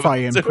sci-fi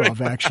improv,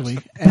 actually.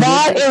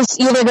 That is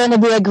either going to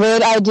be a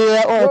great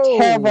idea or a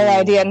terrible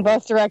idea in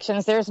both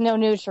directions. There's no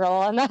neutral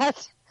on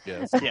that.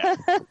 Yes. Yeah.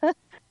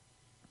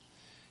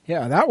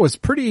 Yeah, that was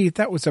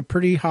a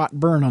pretty hot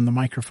burn on the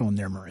microphone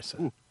there, Marissa.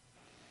 Ooh.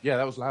 Yeah,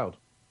 that was loud.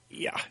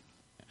 Yeah.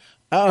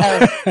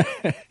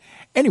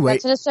 Anyway.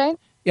 What's it saying?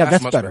 Yeah,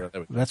 that's better.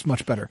 That's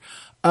much better.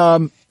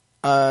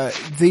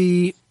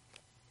 The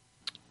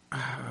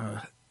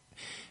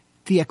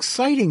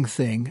exciting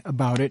thing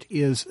about it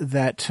is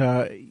that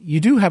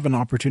you do have an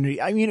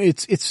opportunity. I mean,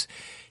 it's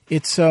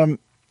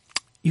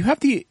you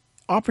have the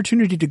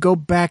opportunity to go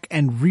back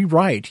and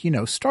rewrite.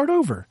 Start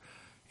over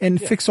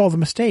and fix all the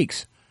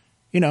mistakes.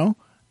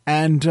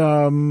 And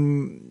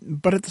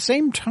but at the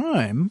same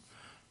time,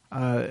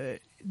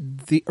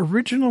 the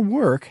original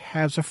work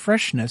has a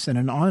freshness and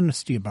an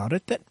honesty about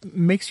it that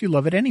makes you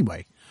love it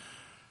anyway.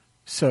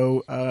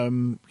 So, I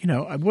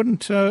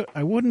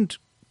wouldn't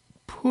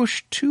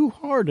push too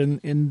hard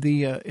in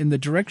the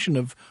direction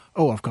of,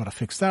 I've got to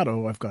fix that.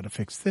 I've got to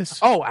fix this.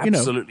 Oh,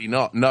 absolutely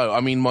not. No, I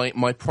mean,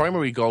 my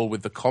primary goal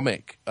with the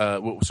comic,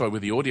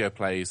 with the audio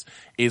plays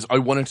is I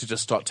wanted to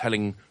just start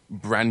telling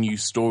brand new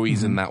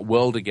stories in that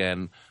world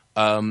again.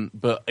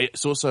 But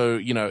it's also,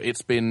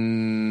 it's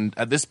been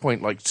at this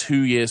point like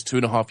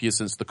 2.5 years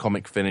since the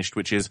comic finished,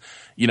 which is,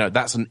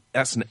 that's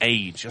an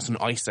age, that's an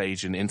ice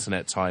age in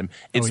internet time.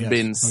 It's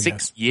been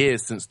 6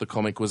 years since the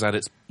comic was at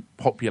its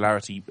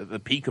popularity, at the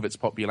peak of its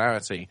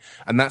popularity,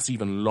 and that's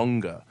even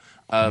longer.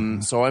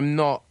 So I'm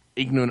not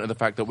ignorant of the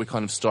fact that we're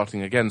kind of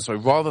starting again. So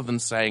rather than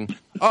saying,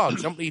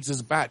 Jump Leads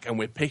is back and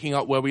we're picking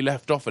up where we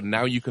left off and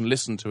now you can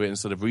listen to it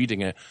instead of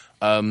reading it,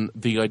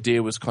 the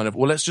idea was kind of,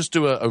 well, let's just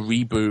do a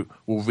reboot,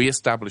 we'll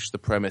reestablish the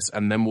premise,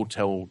 and then we'll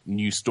tell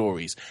new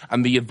stories.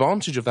 And the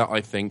advantage of that,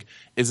 I think,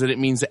 is that it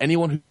means that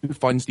anyone who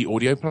finds the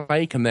audio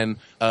play can then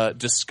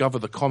discover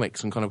the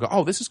comics and kind of go,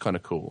 oh, this is kind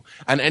of cool.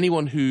 And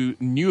anyone who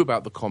knew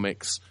about the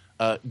comics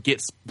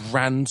gets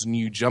brand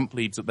new Jump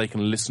Leads that they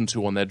can listen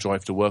to on their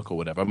drive to work or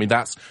whatever. I mean,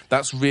 that's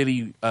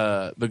really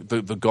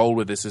the goal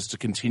with this, is to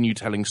continue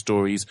telling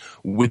stories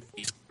with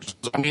these.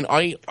 I mean,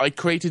 I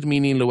created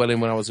Meanie and Llewellyn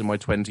when I was in my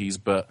 20s,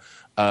 but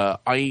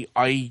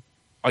I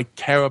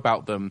care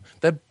about them.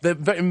 They're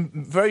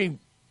very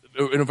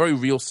in a very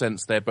real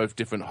sense, they're both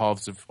different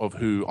halves of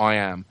who I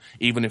am,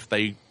 even if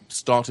they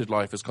started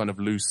life as kind of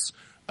loose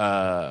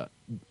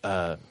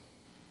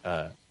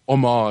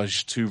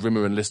homage to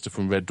Rimmer and Lister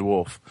from Red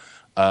Dwarf.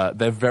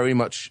 They're very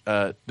much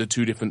the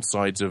two different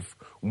sides of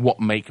what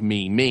make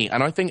me me.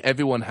 And I think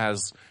everyone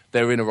has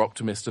their inner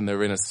optimist and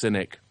their inner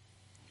cynic.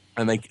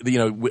 And they,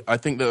 I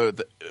think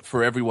that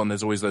for everyone,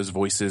 there's always those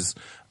voices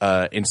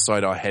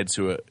inside our heads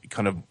who are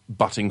kind of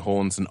butting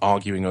horns and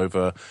arguing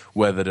over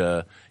whether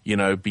to,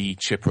 be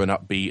chipper and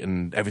upbeat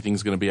and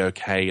everything's going to be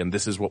okay and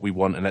this is what we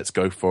want and let's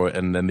go for it.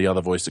 And then the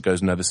other voice that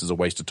goes, no, this is a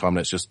waste of time.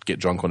 Let's just get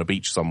drunk on a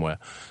beach somewhere.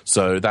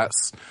 So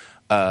that's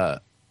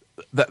kind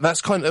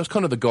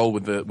of the goal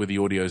with the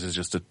audios, is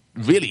just to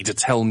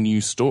tell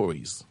new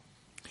stories.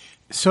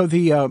 So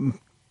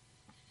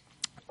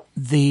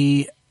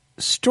the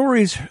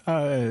stories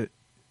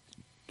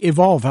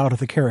evolve out of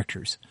the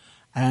characters,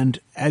 and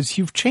as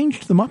you've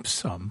changed them up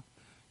some,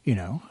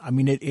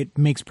 it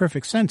makes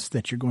perfect sense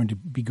that you're going to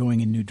be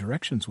going in new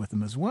directions with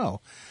them as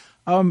well.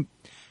 And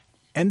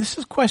this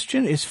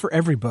question is for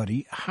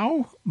everybody: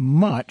 how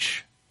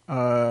much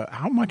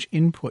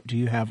input do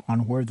you have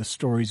on where the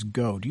stories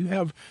go? Do you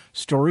have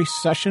story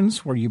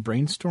sessions where you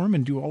brainstorm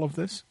and do all of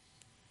this?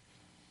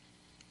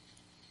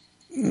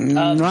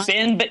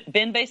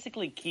 Ben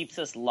basically keeps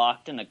us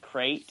locked in a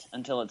crate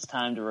until it's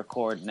time to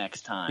record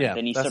next time. Yeah,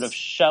 then he sort of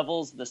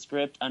shovels the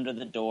script under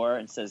the door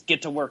and says,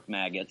 "Get to work,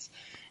 maggots."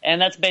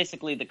 And that's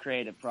basically the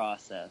creative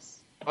process.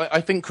 I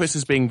think Chris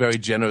is being very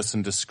generous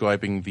in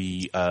describing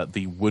the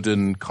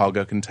wooden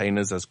cargo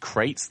containers as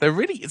crates.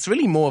 It's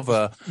really more of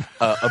a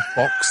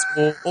box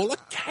or like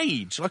a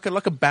cage, like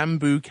a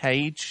bamboo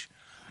cage.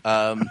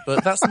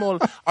 But that's more.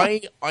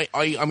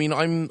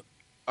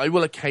 I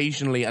will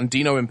occasionally, and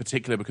Dino in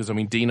particular, because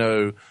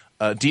Dino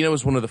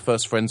was one of the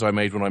first friends I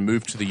made when I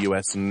moved to the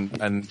US,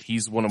 and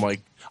he's one of my.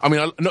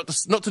 Not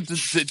to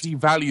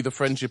devalue the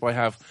friendship I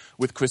have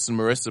with Chris and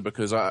Marissa,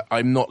 because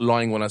I'm not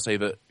lying when I say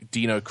that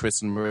Dino,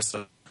 Chris, and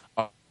Marissa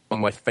are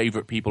my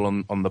favorite people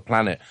on the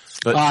planet.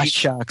 But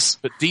shucks.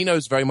 But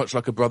Dino's very much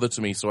like a brother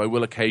to me, so I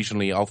will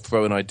occasionally, I'll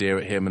throw an idea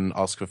at him and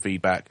ask for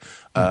feedback.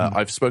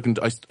 I've spoken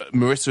to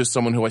Marissa is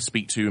someone who I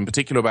speak to in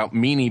particular about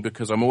Meanie,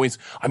 because I'm always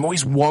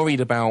worried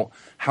about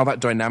how that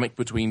dynamic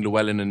between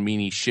Llewellyn and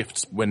Meanie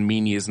shifts when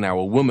Meanie is now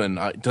a woman.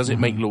 Does it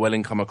make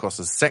Llewellyn come across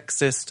as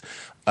sexist?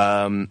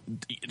 How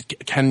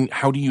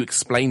do you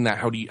explain that?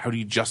 How do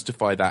you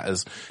justify that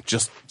as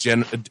just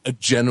a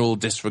general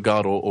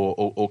disregard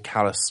or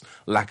callous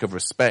lack of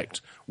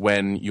respect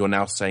when you're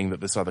now saying that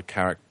this other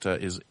character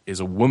is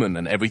a woman,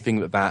 and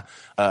everything that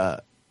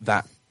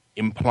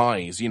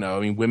implies,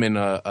 women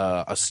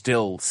are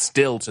still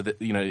to the,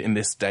 in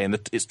this day, and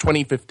it's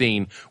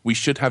 2015. We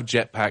should have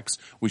jetpacks,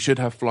 we should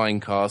have flying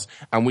cars,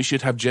 and we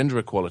should have gender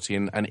equality,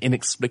 and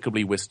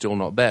inexplicably we're still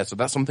not there. So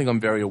that's something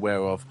I'm very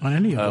aware of. On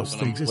any of those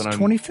things, it's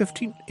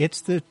 2015. It's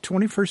the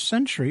 21st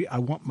century. I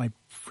want my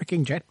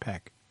freaking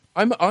jetpack.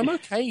 I'm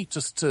okay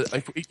just to,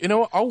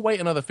 I'll wait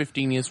another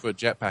 15 years for a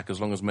jetpack as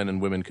long as men and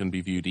women can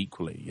be viewed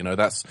equally.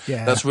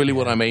 That's really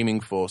what I'm aiming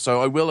for.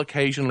 So I will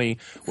occasionally,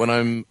 when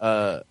I'm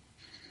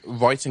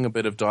writing a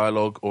bit of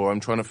dialogue or I'm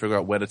trying to figure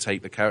out where to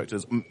take the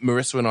characters,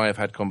 Marissa and I have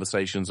had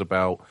conversations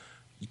about,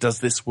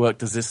 does this work?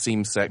 Does this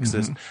seem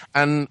sexist?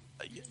 And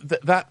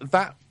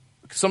that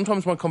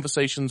sometimes my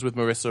conversations with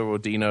Marissa or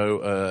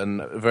Dino,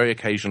 and very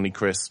occasionally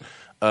Chris,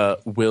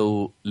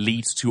 will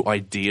lead to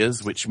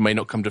ideas which may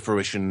not come to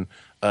fruition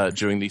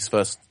during these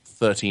first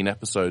 13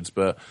 episodes.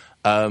 But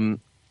I'm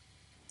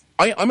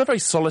a very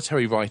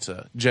solitary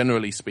writer,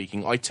 generally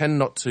speaking. I tend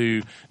not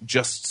to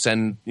just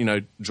send,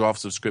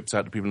 drafts of scripts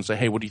out to people and say,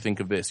 hey, what do you think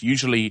of this?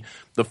 Usually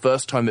the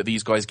first time that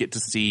these guys get to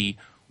see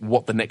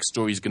what the next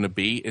story is going to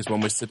be is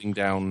when we're sitting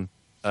down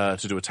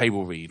to do a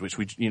table read, which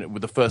we,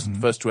 with the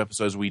first two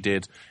episodes we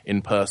did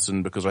in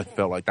person, because I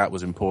felt like that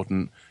was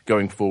important.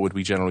 Going forward,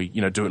 we generally,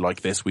 do it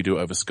like this. We do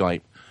it over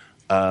Skype.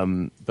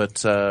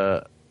 But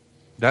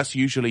that's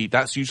usually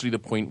the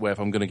point where if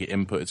I'm going to get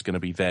input, it's going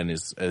to be then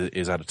is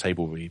at a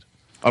table read.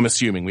 I'm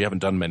assuming we haven't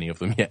done many of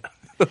them yet.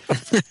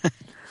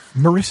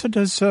 Marissa,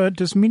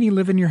 does Meanie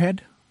live in your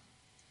head?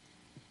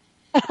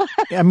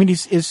 I mean,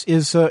 is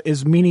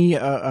Meanie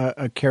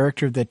a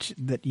character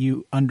that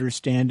you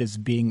understand as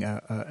being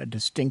a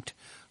distinct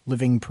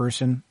living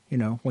person?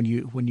 When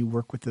you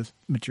work with the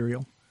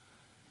material,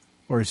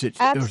 or is it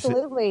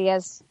absolutely?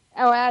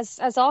 Oh,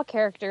 as all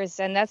characters,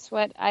 and that's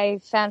what I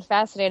found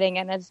fascinating,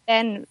 and as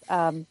Ben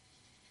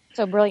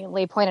so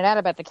brilliantly pointed out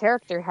about the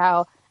character,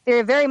 how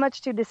they're very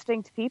much two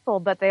distinct people,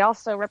 but they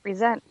also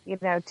represent,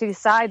 two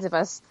sides of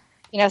us.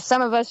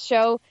 Some of us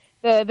show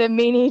the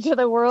meanie to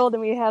the world,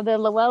 and we have the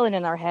Llewellyn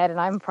in our head, and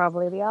I'm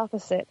probably the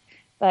opposite.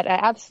 But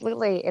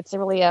absolutely, it's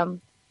really,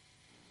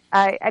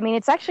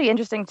 it's actually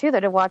interesting too,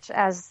 though, to watch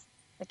as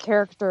the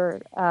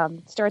character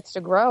starts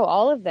to grow,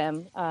 all of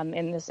them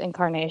in this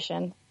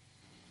incarnation.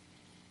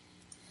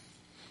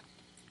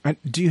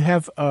 Do you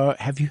have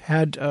you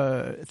had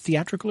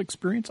theatrical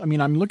experience? I mean,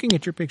 I'm looking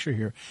at your picture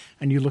here,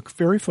 and you look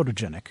very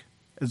photogenic,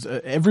 as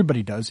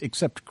everybody does,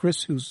 except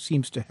Chris, who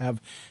seems to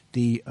have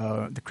the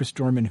Chris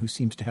Dorman, who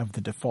seems to have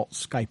the default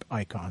Skype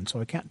icon. So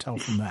I can't tell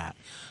from that.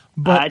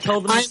 But I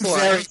told them before,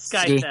 I don't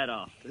Skype that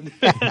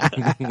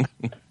often.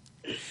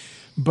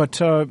 But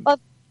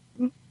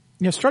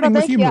starting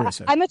with you,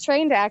 Marissa. I'm a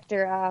trained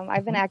actor.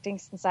 I've been acting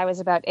since I was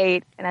about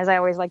 8, and as I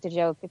always like to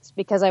joke, it's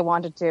because I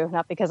wanted to,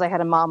 not because I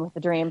had a mom with a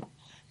dream.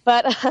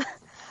 But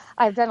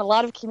I've done a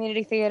lot of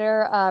community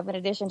theater in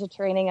addition to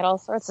training at all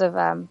sorts of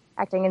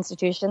acting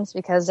institutions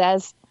because,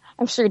 as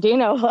I'm sure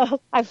Dino,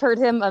 I've heard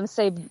him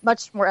say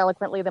much more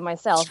eloquently than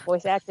myself,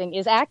 voice acting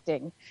is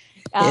acting.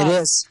 It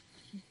is.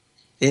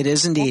 It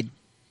is indeed.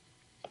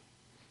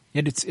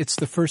 And it's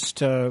the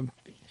first...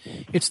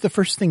 It's the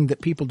first thing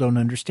that people don't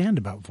understand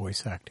about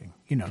voice acting.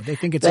 They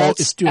think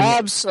it's doing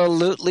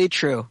absolutely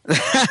true.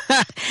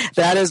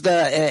 That is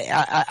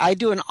I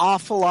do an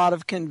awful lot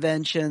of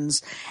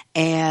conventions,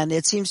 and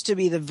it seems to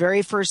be the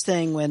very first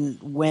thing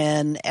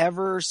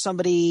whenever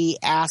somebody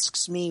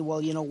asks me,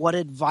 well, what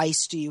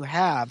advice do you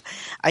have?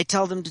 I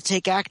tell them to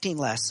take acting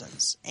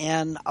lessons.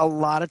 And a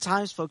lot of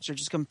times folks are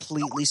just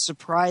completely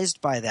surprised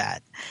by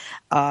that.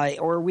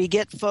 Or we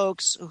get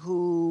folks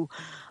who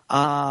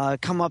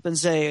come up and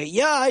say,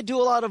 yeah, I do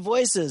a lot of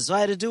voices, so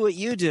I had to do what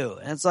you do.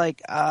 And it's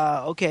like,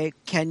 okay,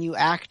 can you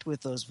act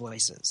with those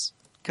voices?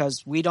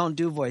 Because we don't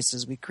do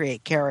voices, we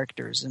create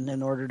characters. And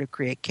in order to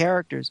create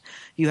characters,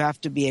 you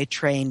have to be a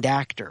trained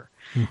actor.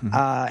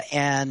 Mm-hmm.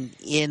 And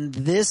in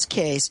this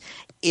case,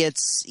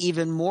 it's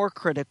even more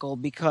critical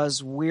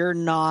because we're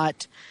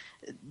not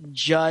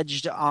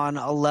judged on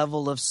a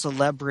level of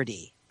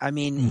celebrity. I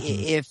mean,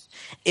 if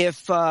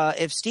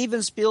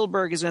Steven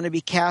Spielberg is going to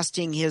be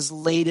casting his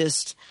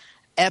latest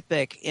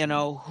epic,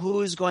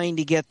 who's going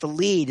to get the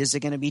lead? Is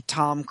it going to be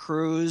Tom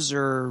Cruise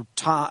or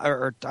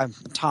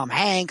Tom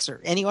Hanks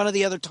or any one of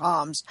the other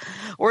Toms,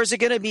 or is it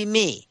going to be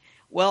me?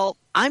 Well,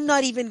 I'm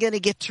not even going to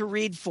get to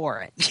read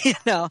for it.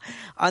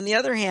 On the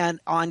other hand,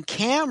 on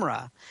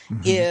camera,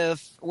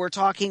 if we're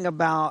talking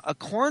about a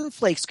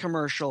cornflakes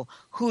commercial,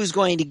 who's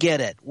going to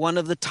get it? One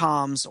of the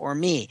Toms or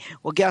me?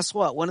 Well, guess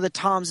what? One of the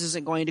Toms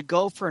isn't going to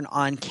go for an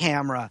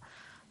on-camera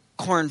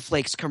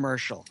cornflakes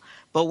commercial.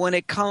 But when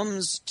it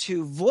comes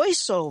to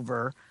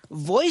voiceover's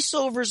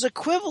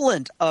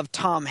equivalent of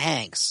Tom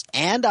Hanks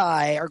and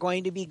I are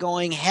going to be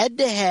going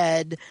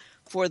head-to-head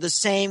for the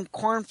same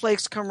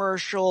cornflakes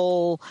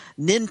commercial,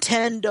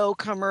 Nintendo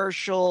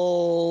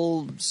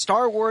commercial,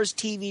 Star Wars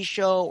TV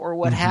show, or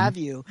what have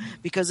you,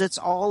 because it's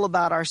all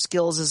about our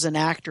skills as an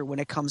actor when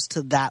it comes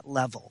to that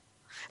level.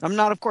 I'm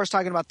not, of course,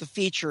 talking about the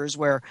features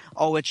where,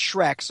 it's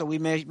Shrek, so we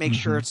make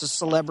sure it's a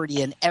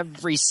celebrity in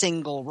every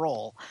single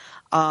role.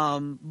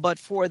 But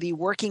for the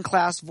working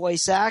class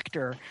voice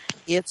actor,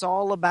 it's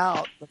all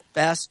about the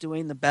best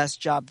doing the best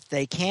job that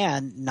they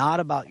can, not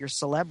about your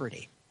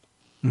celebrity.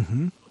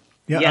 Mm-hmm.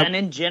 Yeah, and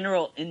in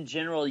general,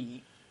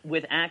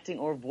 with acting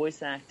or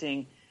voice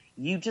acting,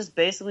 you just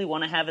basically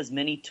want to have as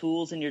many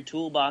tools in your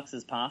toolbox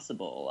as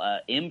possible.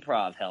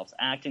 Improv helps.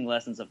 Acting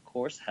lessons, of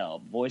course,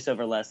 help.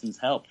 Voiceover lessons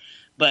help.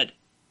 But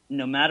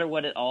no matter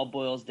what it all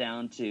boils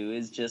down to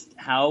is just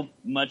how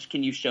much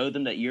can you show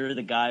them that you're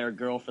the guy or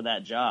girl for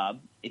that job.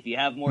 If you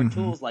have more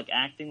tools like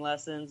acting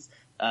lessons,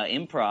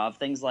 improv,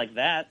 things like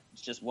that,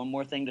 it's just one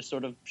more thing to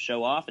sort of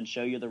show off and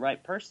show you're the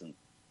right person.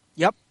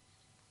 Yep.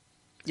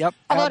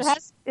 Although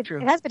it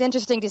has been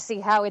interesting to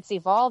see how it's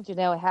evolved,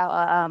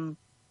 how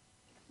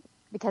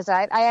because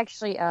I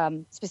actually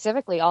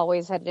specifically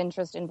always had an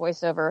interest in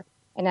voiceover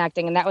and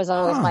acting, and that was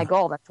always my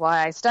goal. That's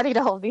why I studied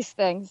all of these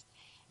things.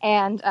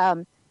 And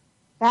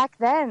back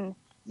then,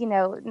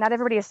 not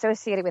everybody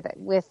associated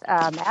with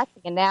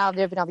acting, and now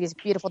there have been all these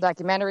beautiful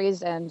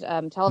documentaries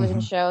and television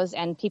shows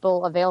and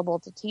people available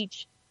to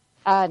teach.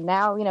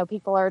 Now,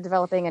 people are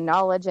developing a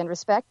knowledge and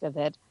respect of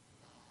it.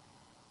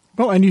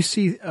 Well, and you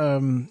see,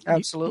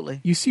 absolutely,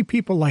 you see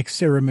people like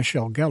Sarah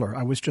Michelle Gellar.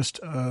 I was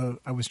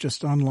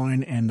just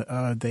online, and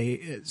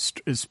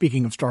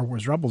speaking of Star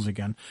Wars Rebels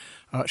again,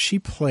 she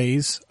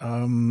plays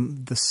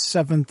the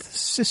seventh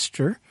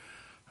sister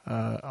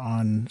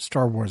on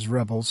Star Wars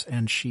Rebels,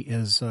 and she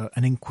is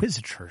an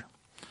Inquisitor,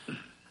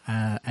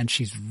 and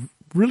she's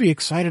really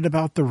excited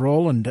about the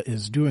role and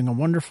is doing a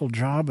wonderful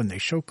job. And they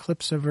show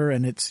clips of her,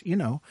 and it's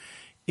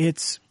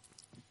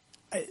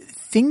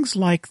things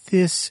like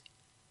this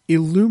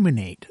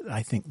illuminate,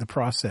 I think, the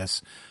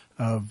process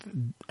of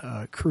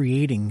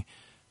creating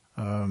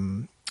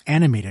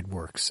animated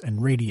works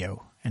and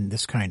radio and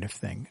this kind of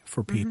thing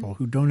for people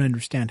who don't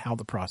understand how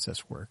the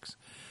process works.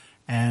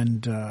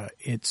 And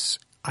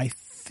I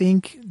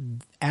think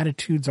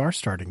attitudes are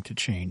starting to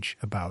change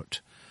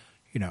about,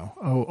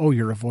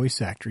 you're a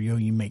voice actor,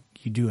 you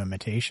do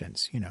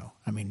imitations,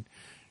 I mean,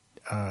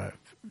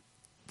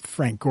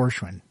 Frank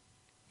Gorshin,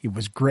 he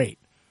was great,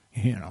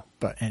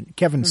 and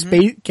Kevin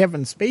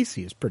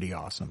Spacey is pretty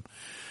awesome,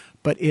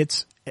 but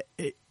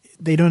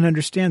they don't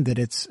understand that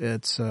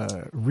it's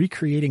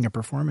recreating a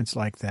performance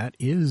like that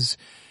is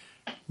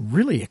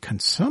really a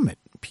consummate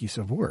piece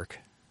of work.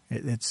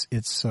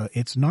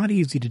 It's not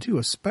easy to do,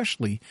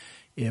 especially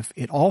if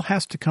it all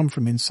has to come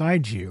from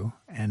inside you,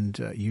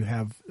 and you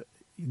have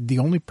the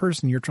only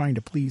person you're trying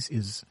to please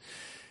is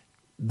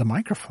the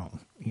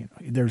microphone.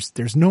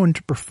 There's no one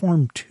to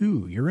perform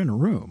to. You're in a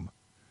room,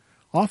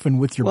 often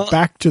with your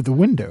back to the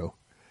window.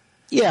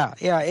 Yeah.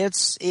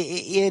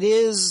 It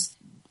is,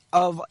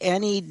 of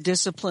any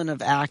discipline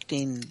of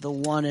acting, the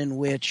one in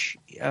which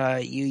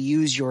you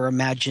use your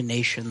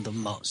imagination the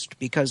most,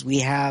 because we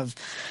have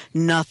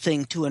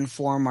nothing to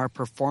inform our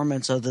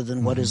performance other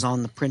than what is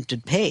on the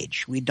printed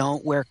page. We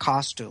don't wear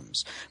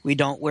costumes. We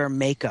don't wear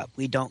makeup.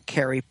 We don't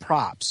carry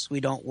props. We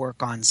don't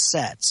work on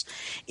sets.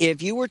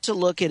 If you were to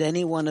look at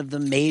any one of the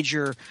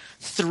major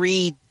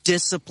three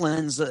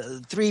disciplines,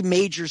 three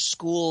major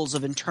schools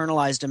of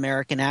internalized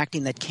American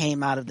acting that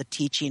came out of the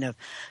teaching of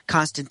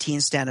Konstantin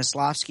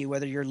Stanislavski,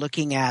 whether you're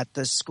looking at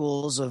the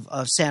schools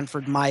of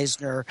Sanford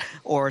Meisner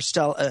or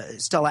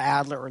Stella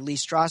Adler or Lee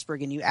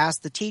Strasberg, and you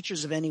ask the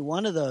teachers of any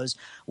one of those,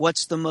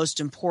 what's the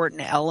most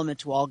important element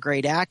to all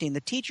great acting?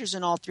 The teachers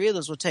in all three of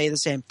those will tell you the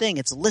same thing.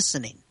 It's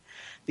listening.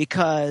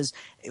 Because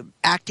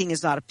acting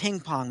is not a ping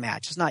pong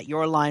match. It's not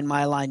your line,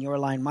 my line, your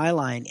line, my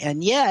line.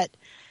 And yet,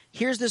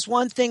 here's this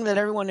one thing that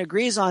everyone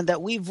agrees on,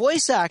 that we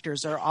voice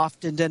actors are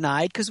often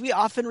denied because we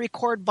often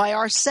record by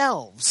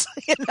ourselves,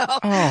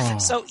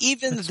 So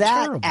even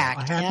that terrible.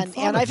 act,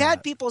 and I've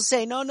had people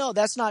say, no,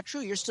 that's not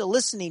true. You're still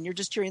listening. You're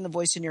just hearing the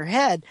voice in your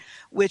head,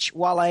 which,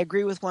 while I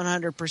agree with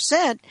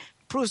 100%,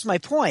 proves my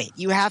point.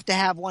 You have to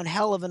have one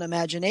hell of an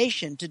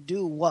imagination to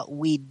do what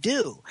we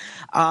do,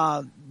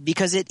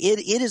 because it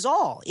is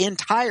all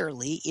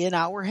entirely in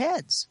our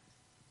heads.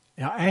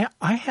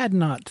 I had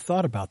not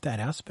thought about that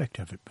aspect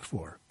of it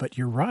before, but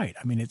you're right.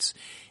 I mean,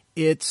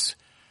 it's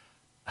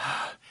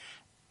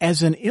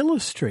as an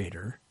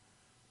illustrator,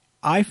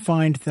 I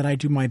find that I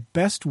do my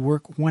best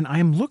work when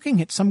I'm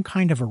looking at some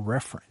kind of a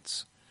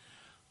reference.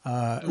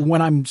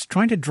 When I'm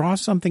trying to draw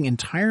something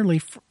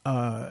entirely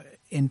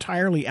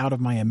out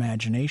of my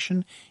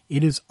imagination,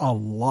 it is a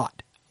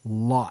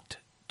lot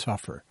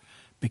tougher,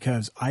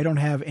 because I don't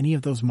have any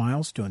of those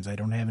milestones. I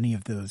don't have any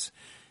of those,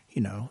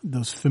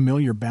 those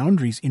familiar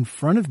boundaries in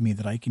front of me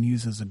that I can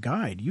use as a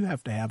guide. You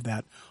have to have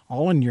that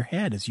all in your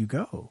head as you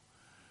go.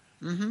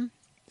 Mm-hmm.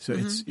 So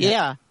it's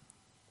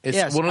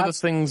one of the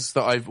things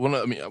that one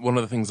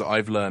of the things that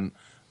I've learned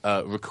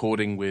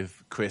recording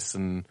with Chris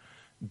and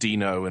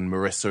Dino and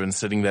Marissa, and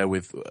sitting there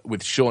with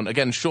Sean.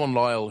 Again, Sean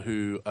Lyle,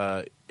 who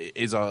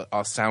is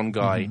our sound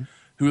guy,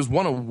 who has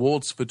won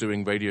awards for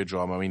doing radio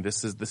drama. I mean,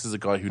 this is a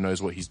guy who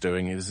knows what he's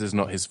doing. This is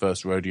not his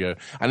first rodeo,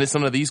 and it's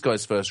none of these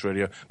guys' first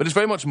rodeo, but it's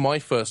very much my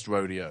first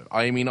rodeo.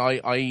 I mean,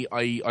 I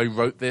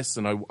wrote this,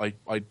 and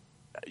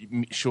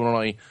Sean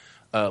and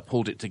I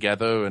pulled it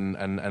together,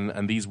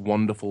 and these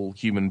wonderful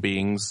human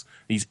beings,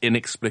 these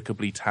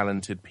inexplicably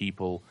talented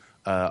people,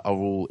 are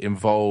all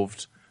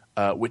involved.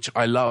 Which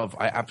I love.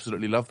 I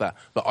absolutely love that.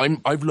 But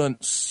I've learned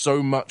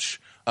so much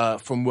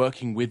from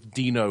working with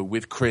Dino,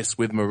 with Chris,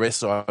 with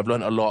Marissa. I've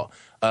learned a lot.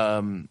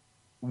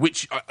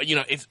 Which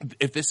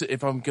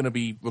if I'm going to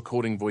be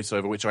recording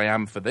voiceover, which I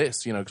am for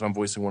this, because I'm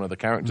voicing one of the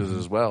characters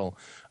as well,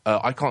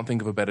 I can't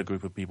think of a better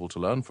group of people to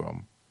learn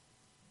from.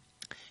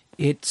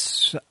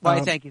 It's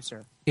thank you,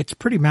 sir. It's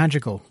pretty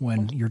magical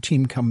when your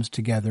team comes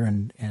together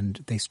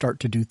and they start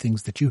to do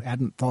things that you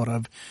hadn't thought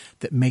of,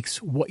 that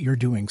makes what you're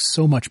doing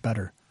so much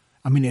better.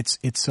 I mean, it's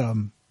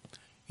when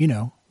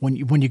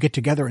you get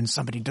together and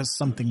somebody does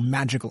something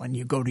magical, and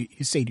you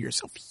say to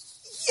yourself,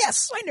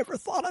 "Yes, I never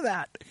thought of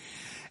that,"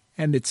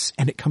 and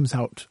it comes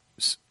out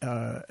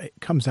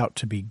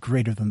to be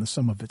greater than the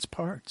sum of its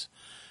parts.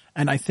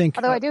 And I think,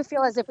 although I do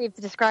feel as if we've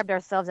described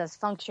ourselves as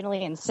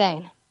functionally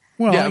insane.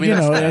 Well, yeah, I mean,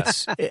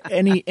 it's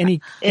any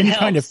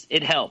kind of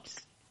it helps.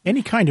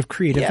 Any kind of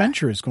creative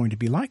venture is going to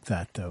be like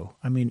that, though.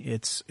 I mean,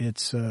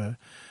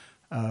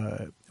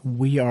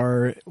 we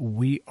are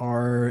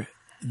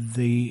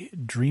the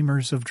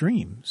dreamers of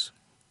dreams.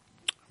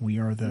 We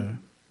are the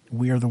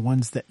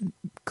ones that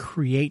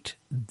create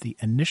the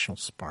initial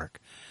spark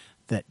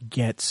that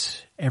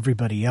gets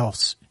everybody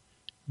else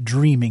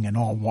dreaming and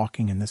all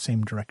walking in the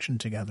same direction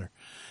together.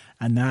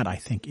 And that, I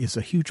think, is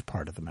a huge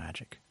part of the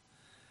magic.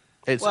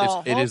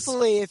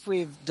 Hopefully, if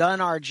we've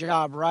done our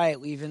job right,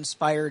 we've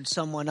inspired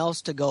someone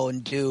else to go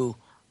and do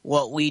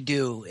what we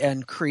do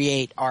and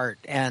create art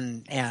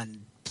and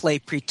play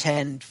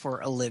pretend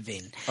for a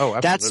living. Oh,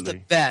 absolutely. That's the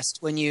best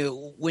when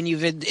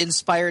you've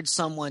inspired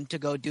someone to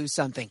go do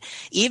something.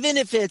 Even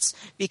if it's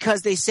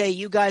because they say,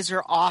 you guys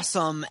are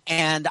awesome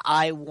and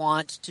I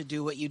want to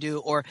do what you do,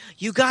 or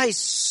you guys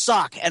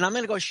suck and I'm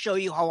going to go show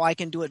you how I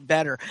can do it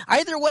better.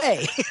 Either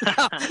way,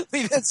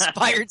 we've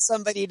inspired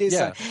somebody to do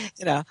something,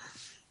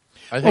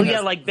 I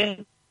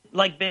think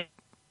like Ben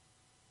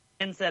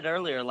said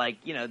earlier,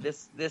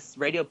 this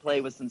radio play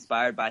was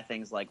inspired by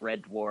things like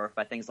Red Dwarf,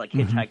 by things like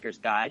Hitchhiker's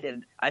Guide,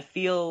 and I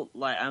feel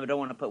like, I don't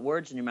want to put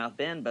words in your mouth,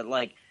 Ben, but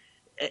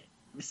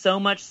so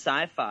much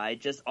sci-fi,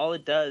 just all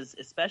it does,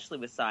 especially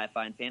with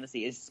sci-fi and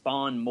fantasy, is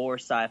spawn more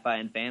sci-fi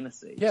and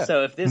fantasy. Yeah.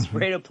 So if this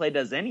radio play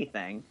does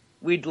anything,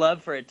 we'd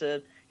love for it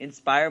to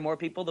inspire more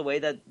people the way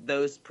that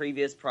those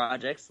previous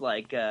projects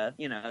like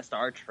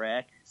Star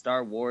Trek,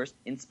 Star Wars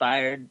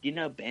inspired,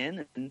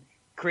 Ben and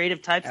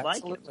creative types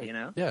Absolutely.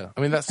 like it, Yeah,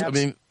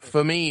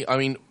 for me,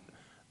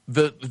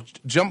 the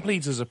Jump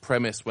Leads as a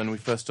premise when we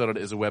first started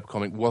it as a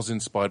webcomic was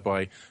inspired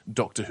by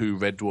Doctor Who,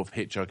 Red Dwarf,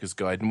 Hitchhiker's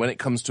Guide, and when it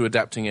comes to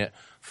adapting it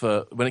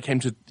when it came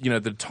to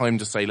the time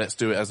to say let's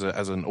do it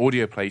as an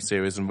audio play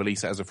series and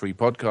release it as a free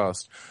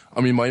podcast,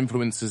 my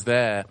influences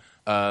there.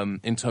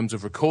 In terms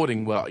of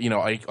recording,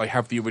 I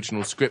have the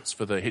original scripts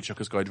for the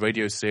Hitchhiker's Guide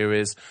radio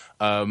series.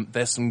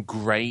 There's some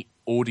great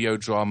audio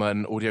drama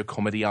and audio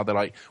comedy out there,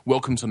 like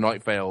Welcome to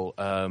Night Vale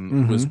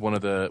was one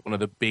of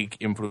the big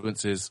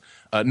influences,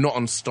 not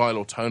on style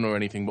or tone or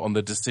anything, but on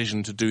the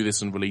decision to do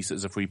this and release it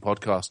as a free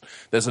podcast.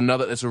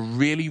 There's a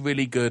really,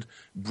 really good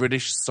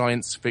British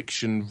science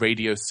fiction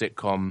radio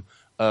sitcom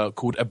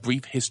called A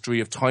Brief History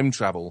of Time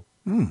Travel,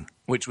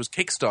 which was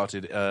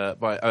kickstarted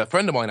by a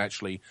friend of mine,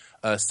 actually,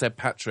 Seb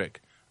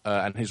Patrick,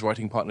 and his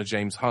writing partner,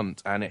 James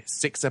Hunt. And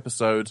it's 6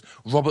 episodes.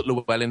 Robert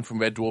Llewellyn from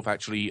Red Dwarf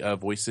actually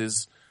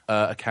voices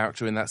a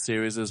character in that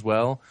series as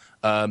well.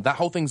 That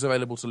whole thing's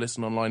available to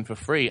listen online for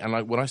free.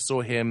 And when I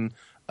saw him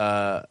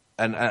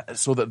and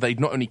saw that they'd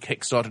not only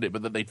kickstarted it,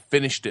 but that they'd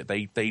finished it,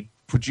 they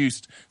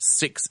produced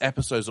 6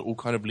 episodes that all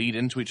kind of lead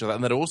into each other,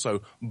 and they're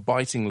also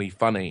bitingly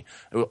funny.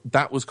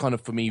 That was kind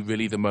of, for me,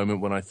 really the moment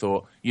when I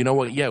thought, you know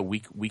what,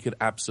 we could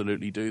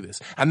absolutely do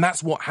this. And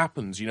that's what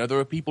happens. There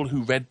are people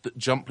who read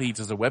Jump Leads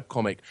as a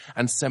webcomic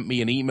and sent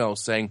me an email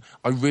saying,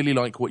 I really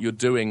like what you're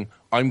doing.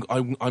 I'm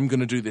going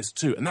to do this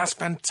too. And that's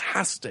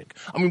fantastic.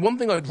 One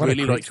thing I'd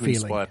really like to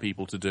inspire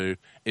people to do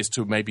is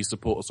to maybe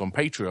support us on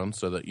Patreon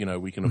so that,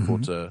 we can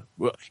afford to,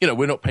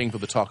 we're not paying for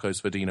the tacos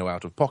for Dino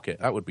out of pocket.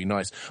 That would be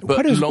nice.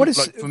 But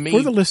for me,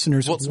 for the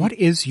listeners, what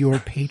is your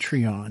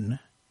Patreon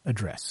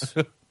address?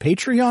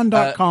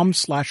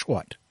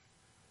 Patreon.com/what?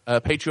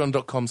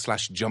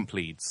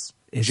 Patreon.com/jumpleads.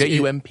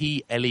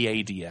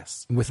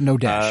 JUMPLEADS. With no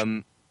dash.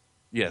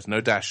 Yes,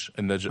 no dash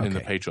in the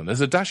Patreon. There's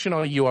a dash in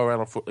our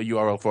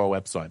URL for our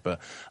website, but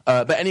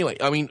anyway,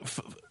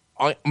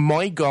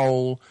 my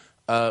goal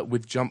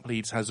with Jump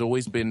Leads has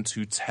always been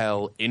to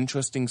tell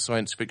interesting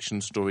science fiction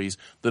stories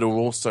that are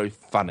also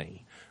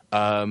funny.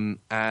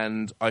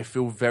 And I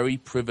feel very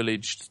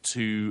privileged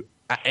to,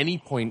 at any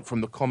point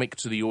from the comic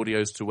to the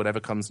audios to whatever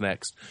comes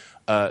next,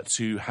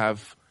 to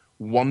have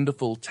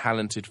wonderful,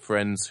 talented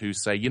friends who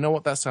say, you know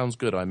what, that sounds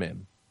good, I'm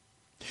in.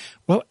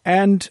 Well,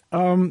 and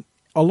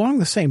along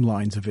the same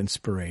lines of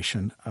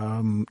inspiration,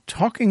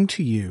 talking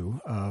to you,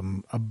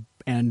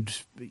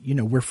 and,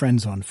 we're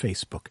friends on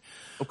Facebook.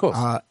 Of course.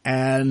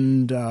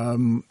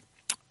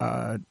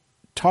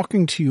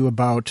 Talking to you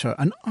about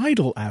an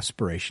idle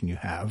aspiration you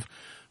have,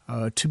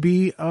 to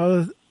be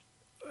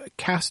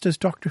cast as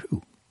Doctor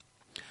Who.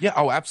 Yeah,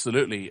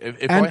 absolutely.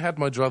 If I had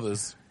my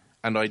druthers,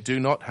 and I do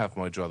not have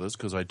my druthers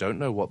because I don't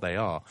know what they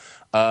are,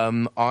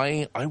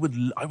 I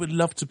would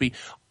love to be.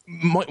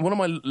 One of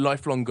my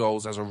lifelong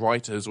goals as a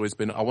writer has always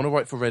been, I want to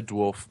write for Red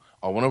Dwarf,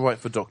 I want to write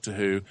for Doctor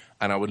Who,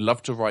 and I would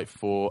love to write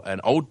for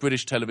an old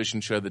British television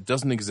show that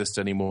doesn't exist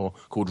anymore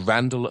called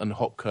Randall and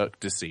Hopkirk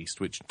Deceased,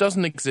 which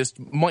doesn't exist,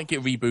 might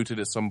get rebooted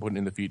at some point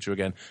in the future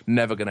again,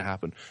 never going to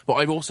happen. But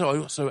I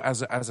also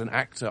as an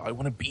actor, I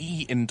want to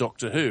be in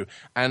Doctor Who.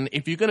 And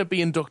if you're going to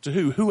be in Doctor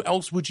Who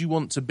else would you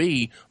want to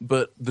be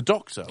but the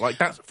Doctor?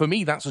 For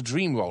me, that's a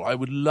dream role. I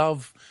would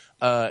love...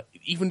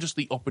 even just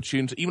the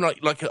opportunity, even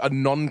like a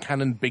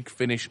non-canon Big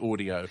Finish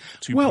audio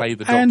to play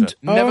the Doctor.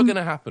 Never going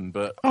to happen,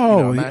 but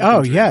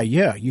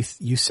yeah. You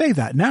say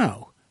that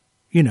now,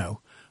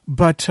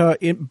 but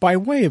by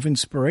way of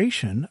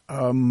inspiration,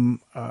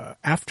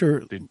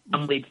 after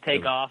leads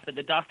take off, and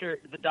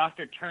the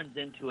Doctor turns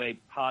into a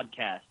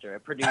podcaster,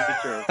 a producer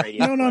of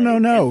radio.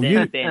 No. And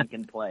then Ben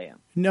can play him.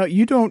 No,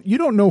 you don't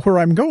know where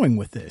I'm going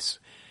with this.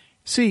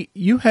 See,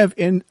 you have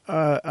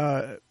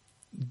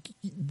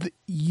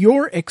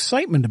your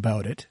excitement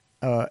about it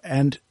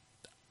and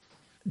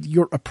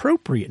your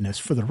appropriateness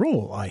for the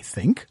role, I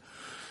think,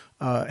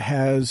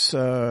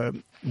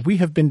 we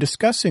have been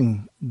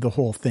discussing the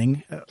whole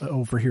thing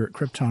over here at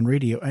Krypton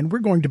Radio, and we're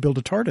going to build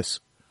a TARDIS.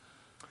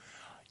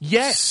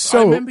 Yes,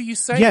 I remember you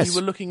saying you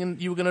were looking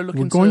you were going to look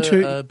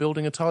into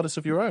building a TARDIS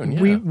of your own.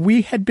 Yeah.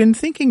 We had been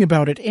thinking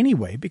about it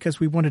anyway because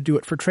we want to do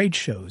it for trade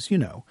shows,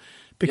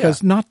 because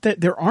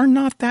there are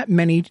not that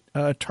many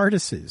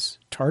TARDISes.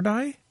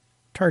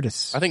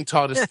 TARDIS. I think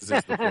TARDIS is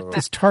the plural.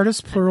 Is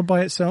TARDIS plural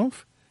by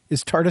itself?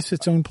 Is TARDIS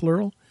its own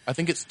plural? I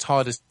think it's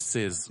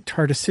TARDISes.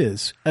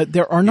 TARDISes.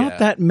 There are not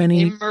that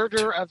many. A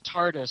murder of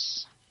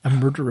TARDIS. A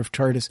murder of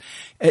TARDIS.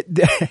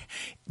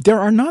 There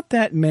are not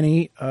that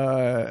many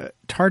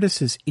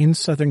TARDISes in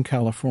Southern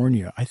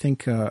California. I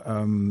think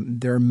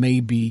there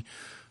may be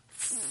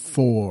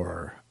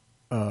 4.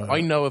 I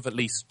know of at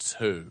least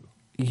 2.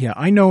 Yeah,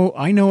 I know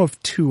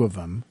of 2 of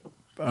them.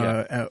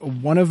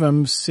 One of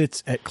them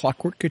sits at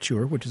Clockwork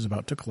Couture, which is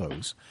about to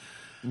close,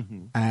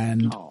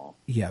 and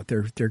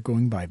they're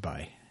going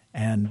bye-bye.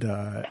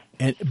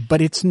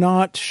 But it's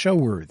not show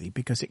worthy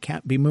because it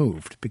can't be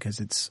moved because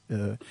it's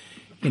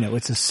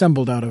it's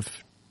assembled out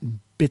of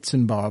bits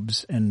and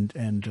bobs and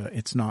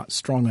it's not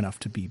strong enough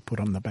to be put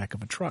on the back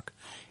of a truck,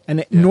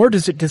 nor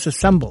does it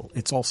disassemble.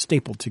 It's all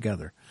stapled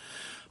together.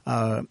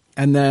 And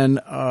then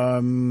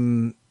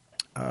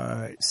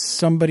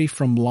somebody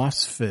from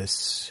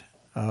LOSFIS,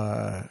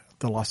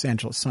 the Los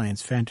Angeles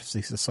Science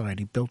Fantasy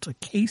Society, built a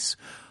case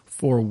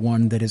for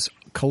one that is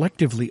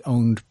collectively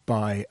owned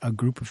by a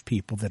group of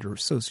people that are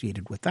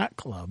associated with that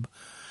club.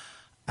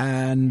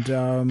 And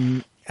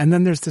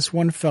then there's this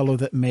one fellow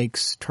that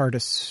makes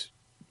TARDIS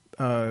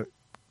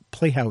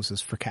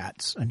playhouses for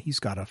cats, and he's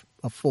got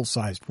a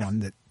full-sized one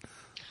that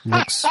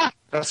looks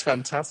that's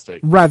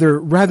fantastic. Rather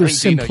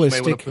simplistic. Dino, you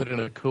may want to put in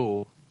a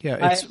cool.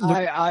 Yeah,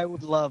 I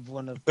would love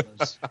one of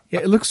those.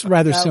 Yeah, it looks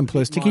rather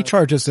simplistic. He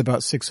charges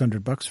about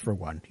 $600 for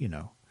one,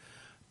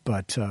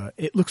 but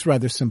it looks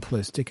rather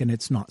simplistic and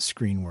it's not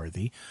screen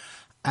worthy.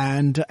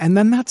 And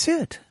then that's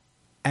it.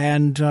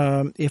 And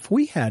if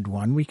we had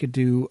one, we could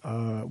do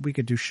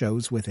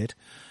shows with it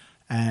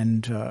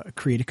and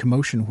create a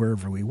commotion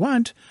wherever we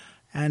want.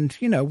 And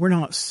we're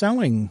not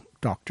selling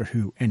Doctor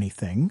Who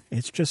anything.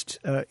 It's just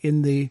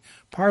in the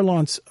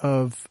parlance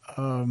of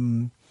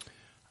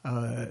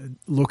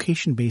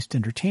location-based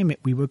entertainment,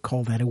 we would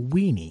call that a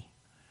weenie,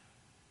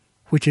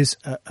 which is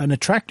an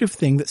attractive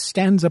thing that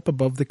stands up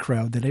above the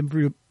crowd that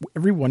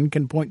everyone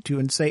can point to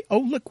and say, "Oh,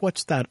 look,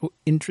 what's that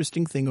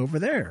interesting thing over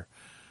there?"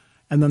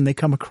 And then they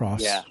come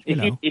across. Yeah,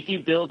 if you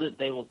build it,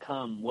 they will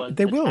come. Was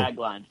the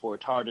tagline for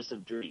TARDIS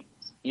of Dreams?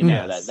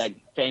 That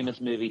famous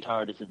movie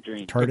TARDIS of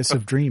Dreams. TARDIS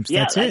of Dreams.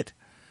 That's it.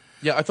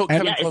 Yeah, I thought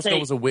Kevin Costner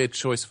was a weird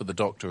choice for the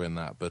Doctor in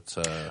that, but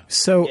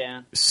So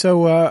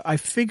I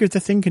figured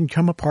the thing can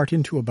come apart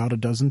into about a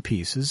dozen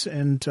pieces,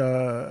 and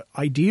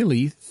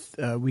ideally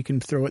we can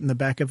throw it in the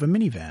back of a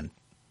minivan.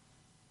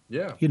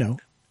 Yeah,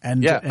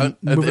 and if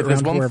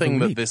there's one thing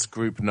that this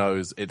group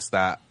knows, it's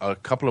that a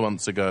couple of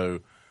months ago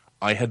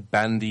I had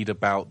bandied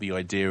about the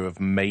idea of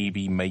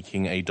maybe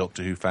making a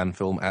Doctor Who fan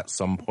film at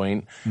some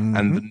point,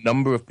 and the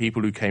number of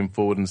people who came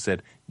forward and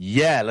said,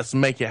 "Yeah, let's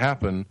make it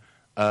happen."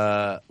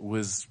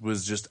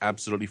 Was just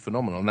absolutely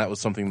phenomenal, and that was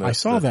something that I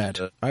saw.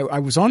 I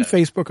was on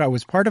Facebook. I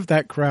was part of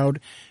that crowd,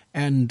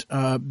 and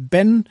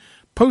Ben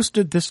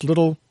posted this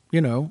little,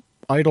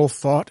 idle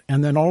thought,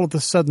 and then all of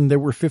a sudden there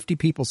were 50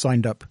 people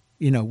signed up,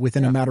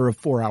 within a matter of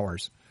 4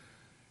 hours.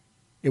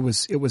 It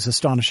was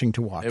astonishing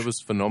to watch. It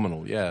was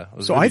phenomenal. Yeah.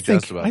 So I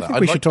think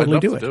we should totally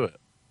do it.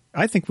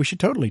 I think we should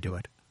totally do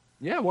it.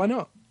 Yeah. Why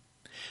not?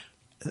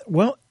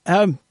 Well,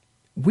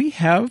 we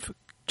have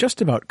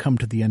just about come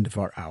to the end of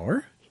our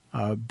hour.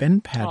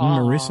 Ben Padden,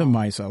 Marissa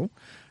Maisel,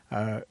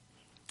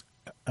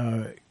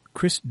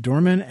 Chris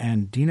Dorman,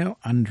 and Dino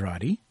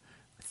Andrade,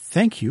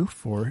 thank you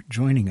for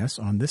joining us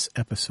on this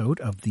episode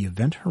of The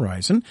Event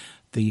Horizon.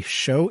 The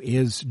show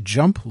is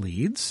Jump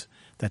Leads.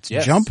 That's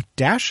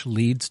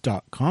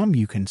jump-leads.com.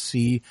 You can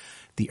see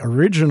the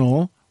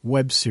original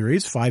web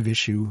series,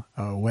 5-issue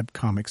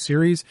webcomic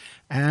series,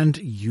 and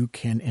you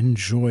can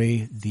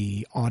enjoy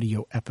the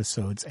audio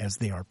episodes as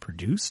they are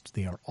produced.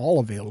 They are all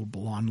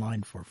available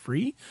online for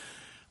free.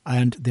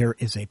 And there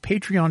is a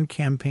Patreon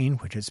campaign,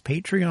 which is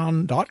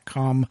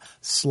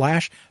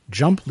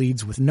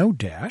patreon.com/jumpleads with no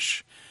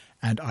dash.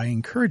 And I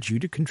encourage you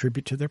to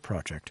contribute to their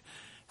project.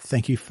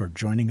 Thank you for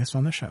joining us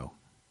on the show.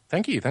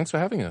 Thank you. Thanks for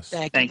having us.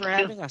 Thank you for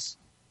having us.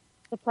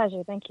 It's a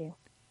pleasure. Thank you.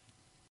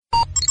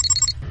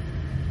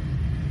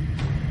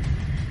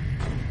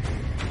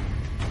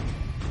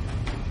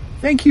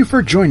 Thank you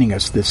for joining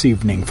us this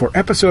evening for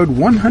episode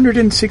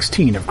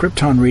 116 of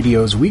Krypton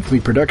Radio's weekly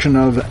production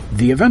of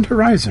The Event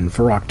Horizon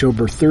for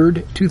October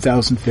 3rd,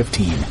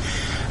 2015.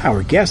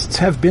 Our guests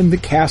have been the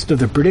cast of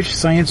the British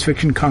science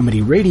fiction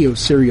comedy radio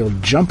serial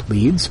Jump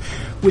Leads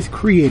with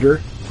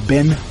creator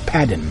Ben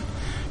Padden.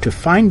 To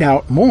find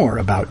out more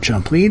about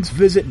Jump Leads,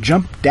 visit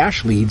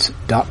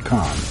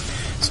jump-leads.com.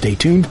 Stay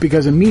tuned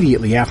because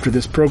immediately after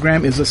this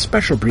program is a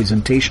special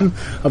presentation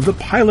of the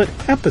pilot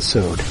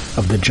episode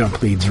of the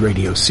Jump Leads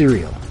radio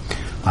serial.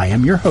 I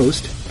am your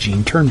host,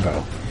 Gene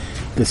Turnbow.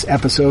 This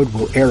episode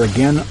will air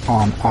again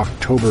on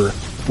October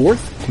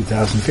 4th,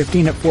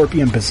 2015 at 4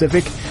 p.m.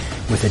 Pacific,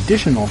 with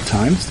additional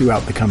times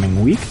throughout the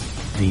coming week.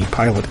 the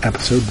pilot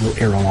episode will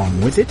air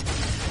along with it.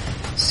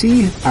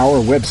 See our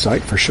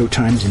website for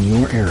showtimes in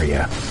your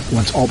area.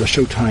 Once all the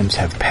showtimes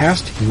have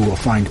passed, you will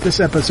find this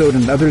episode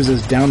and others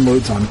as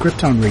downloads on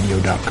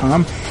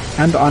KryptonRadio.com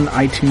and on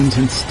iTunes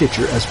and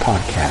Stitcher as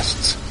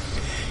podcasts.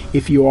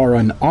 If you are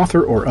an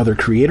author or other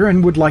creator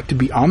and would like to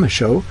be on the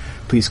show,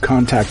 please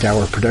contact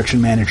our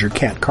production manager,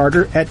 Kat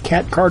Carter, at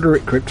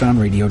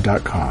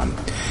katcarter@KryptonRadio.com.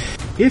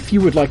 If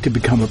you would like to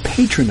become a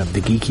patron of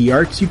the Geeky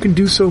Arts, you can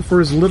do so for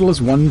as little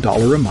as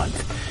 $1 a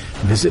month.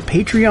 Visit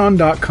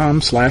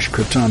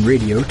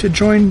patreon.com/KryptonRadio to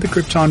join the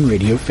Krypton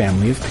Radio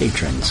family of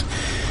patrons.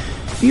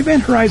 The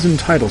Event Horizon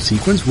title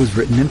sequence was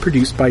written and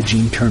produced by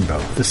Gene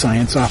Turnbow. The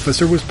science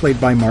officer was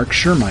played by Mark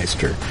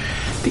Schurmeister.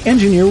 The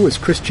engineer was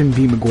Christian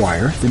B.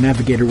 McGuire, the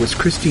navigator was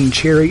Christine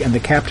Cherry, and the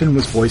captain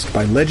was voiced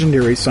by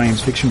legendary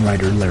science fiction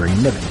writer Larry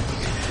Niven.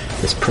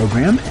 This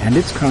program and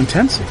its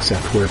contents,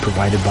 except where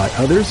provided by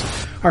others,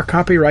 are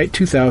copyright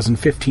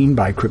 2015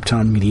 by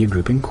Krypton Media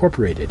Group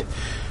Incorporated.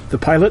 The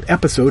pilot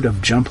episode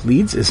of Jump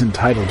Leads is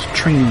entitled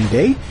Training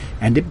Day,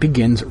 and it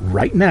begins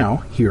right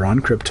now here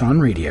on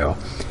Krypton Radio.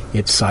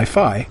 It's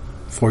sci-fi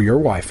for your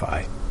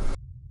Wi-Fi.